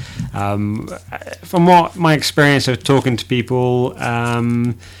guys. From what my experience of talking to people.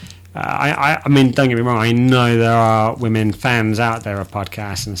 I mean, don't get me wrong, I know there are women fans out there of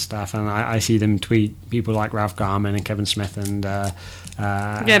podcasts and stuff, and I see them tweet people like Ralph Garman and Kevin Smith and yeah,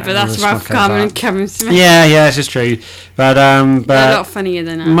 but that's and Ralph Garman and Kevin Smith. yeah, this is true, but they're a lot funnier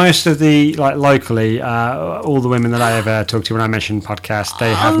than us. most of the, like, locally, all the women that I ever talk to when I mention podcasts,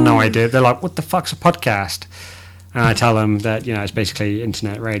 they have no idea. They're like, what the fuck's a podcast? And I tell them that, it's basically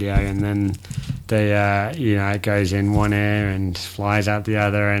internet radio, and then they, it goes in one ear and flies out the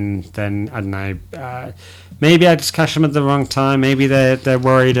other, and then, I don't know, maybe I just catch them at the wrong time. Maybe they're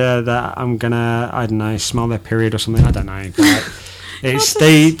worried that I'm gonna, I don't know, smell their period or something. I don't know. But it's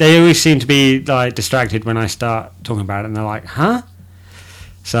they always seem to be, like, distracted when I start talking about it, and they're like, huh?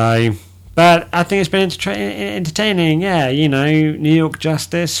 So, but I think it's been entertaining. Yeah, New York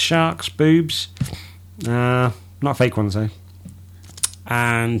Justice, sharks, boobs. Not fake ones, though.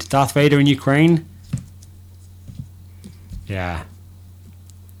 And Darth Vader in Ukraine. Yeah.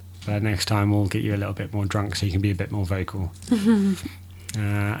 But next time we'll get you a little bit more drunk so you can be a bit more vocal.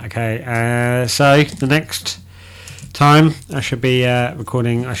 Okay. So the next time I should be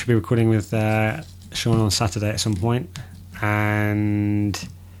recording. I should be recording with Sean on Saturday at some point, and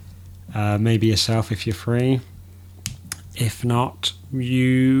maybe yourself if you're free. If not,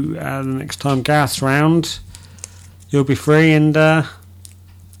 you the next time Gareth's round, you'll be free, and will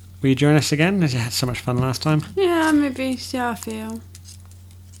you join us again, as you had so much fun last time? Yeah, maybe see how I feel.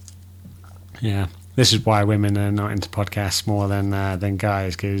 Yeah, this is why women are not into podcasts more than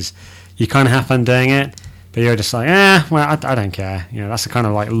guys, because you kind of have fun doing it, but you're just like, well, I don't care. That's the kind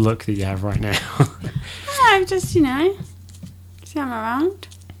of, like, look that you have right now. Yeah, just, see I'm around.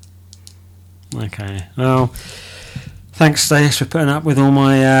 Okay, well, thanks, Stace, for putting up with all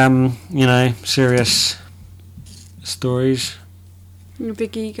my, serious stories. You're a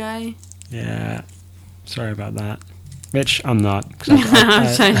big ego. Yeah, sorry about that. Which I'm not.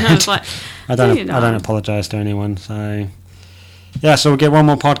 I was like, I Do you don't not? apologise to anyone. So yeah, so we'll get one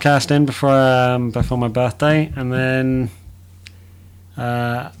more podcast in before my birthday, and then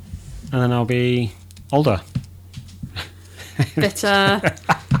I'll be older. Bitter,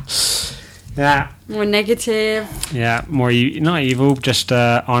 Yeah, more negative, yeah, more not evil, just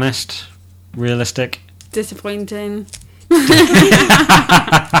honest, realistic. disappointing.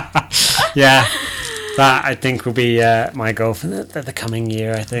 Yeah, that I think will be my goal for the coming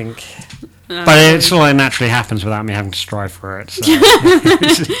year. I think. But it sort of naturally happens without me having to strive for it. So.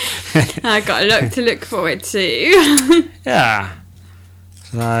 I got a lot to look forward to. Yeah.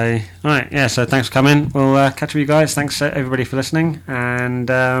 So, alright, yeah, so thanks for coming. We'll catch up with you guys. Thanks everybody for listening. And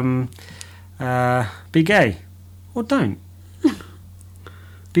be gay. Or don't.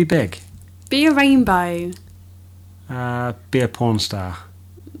 Be big. Be a rainbow. Be a porn star.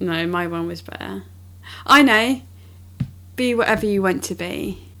 No, my one was better. I know. Be whatever you want to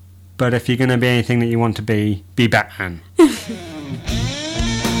be. But if you're going to be anything that you want to be Batman.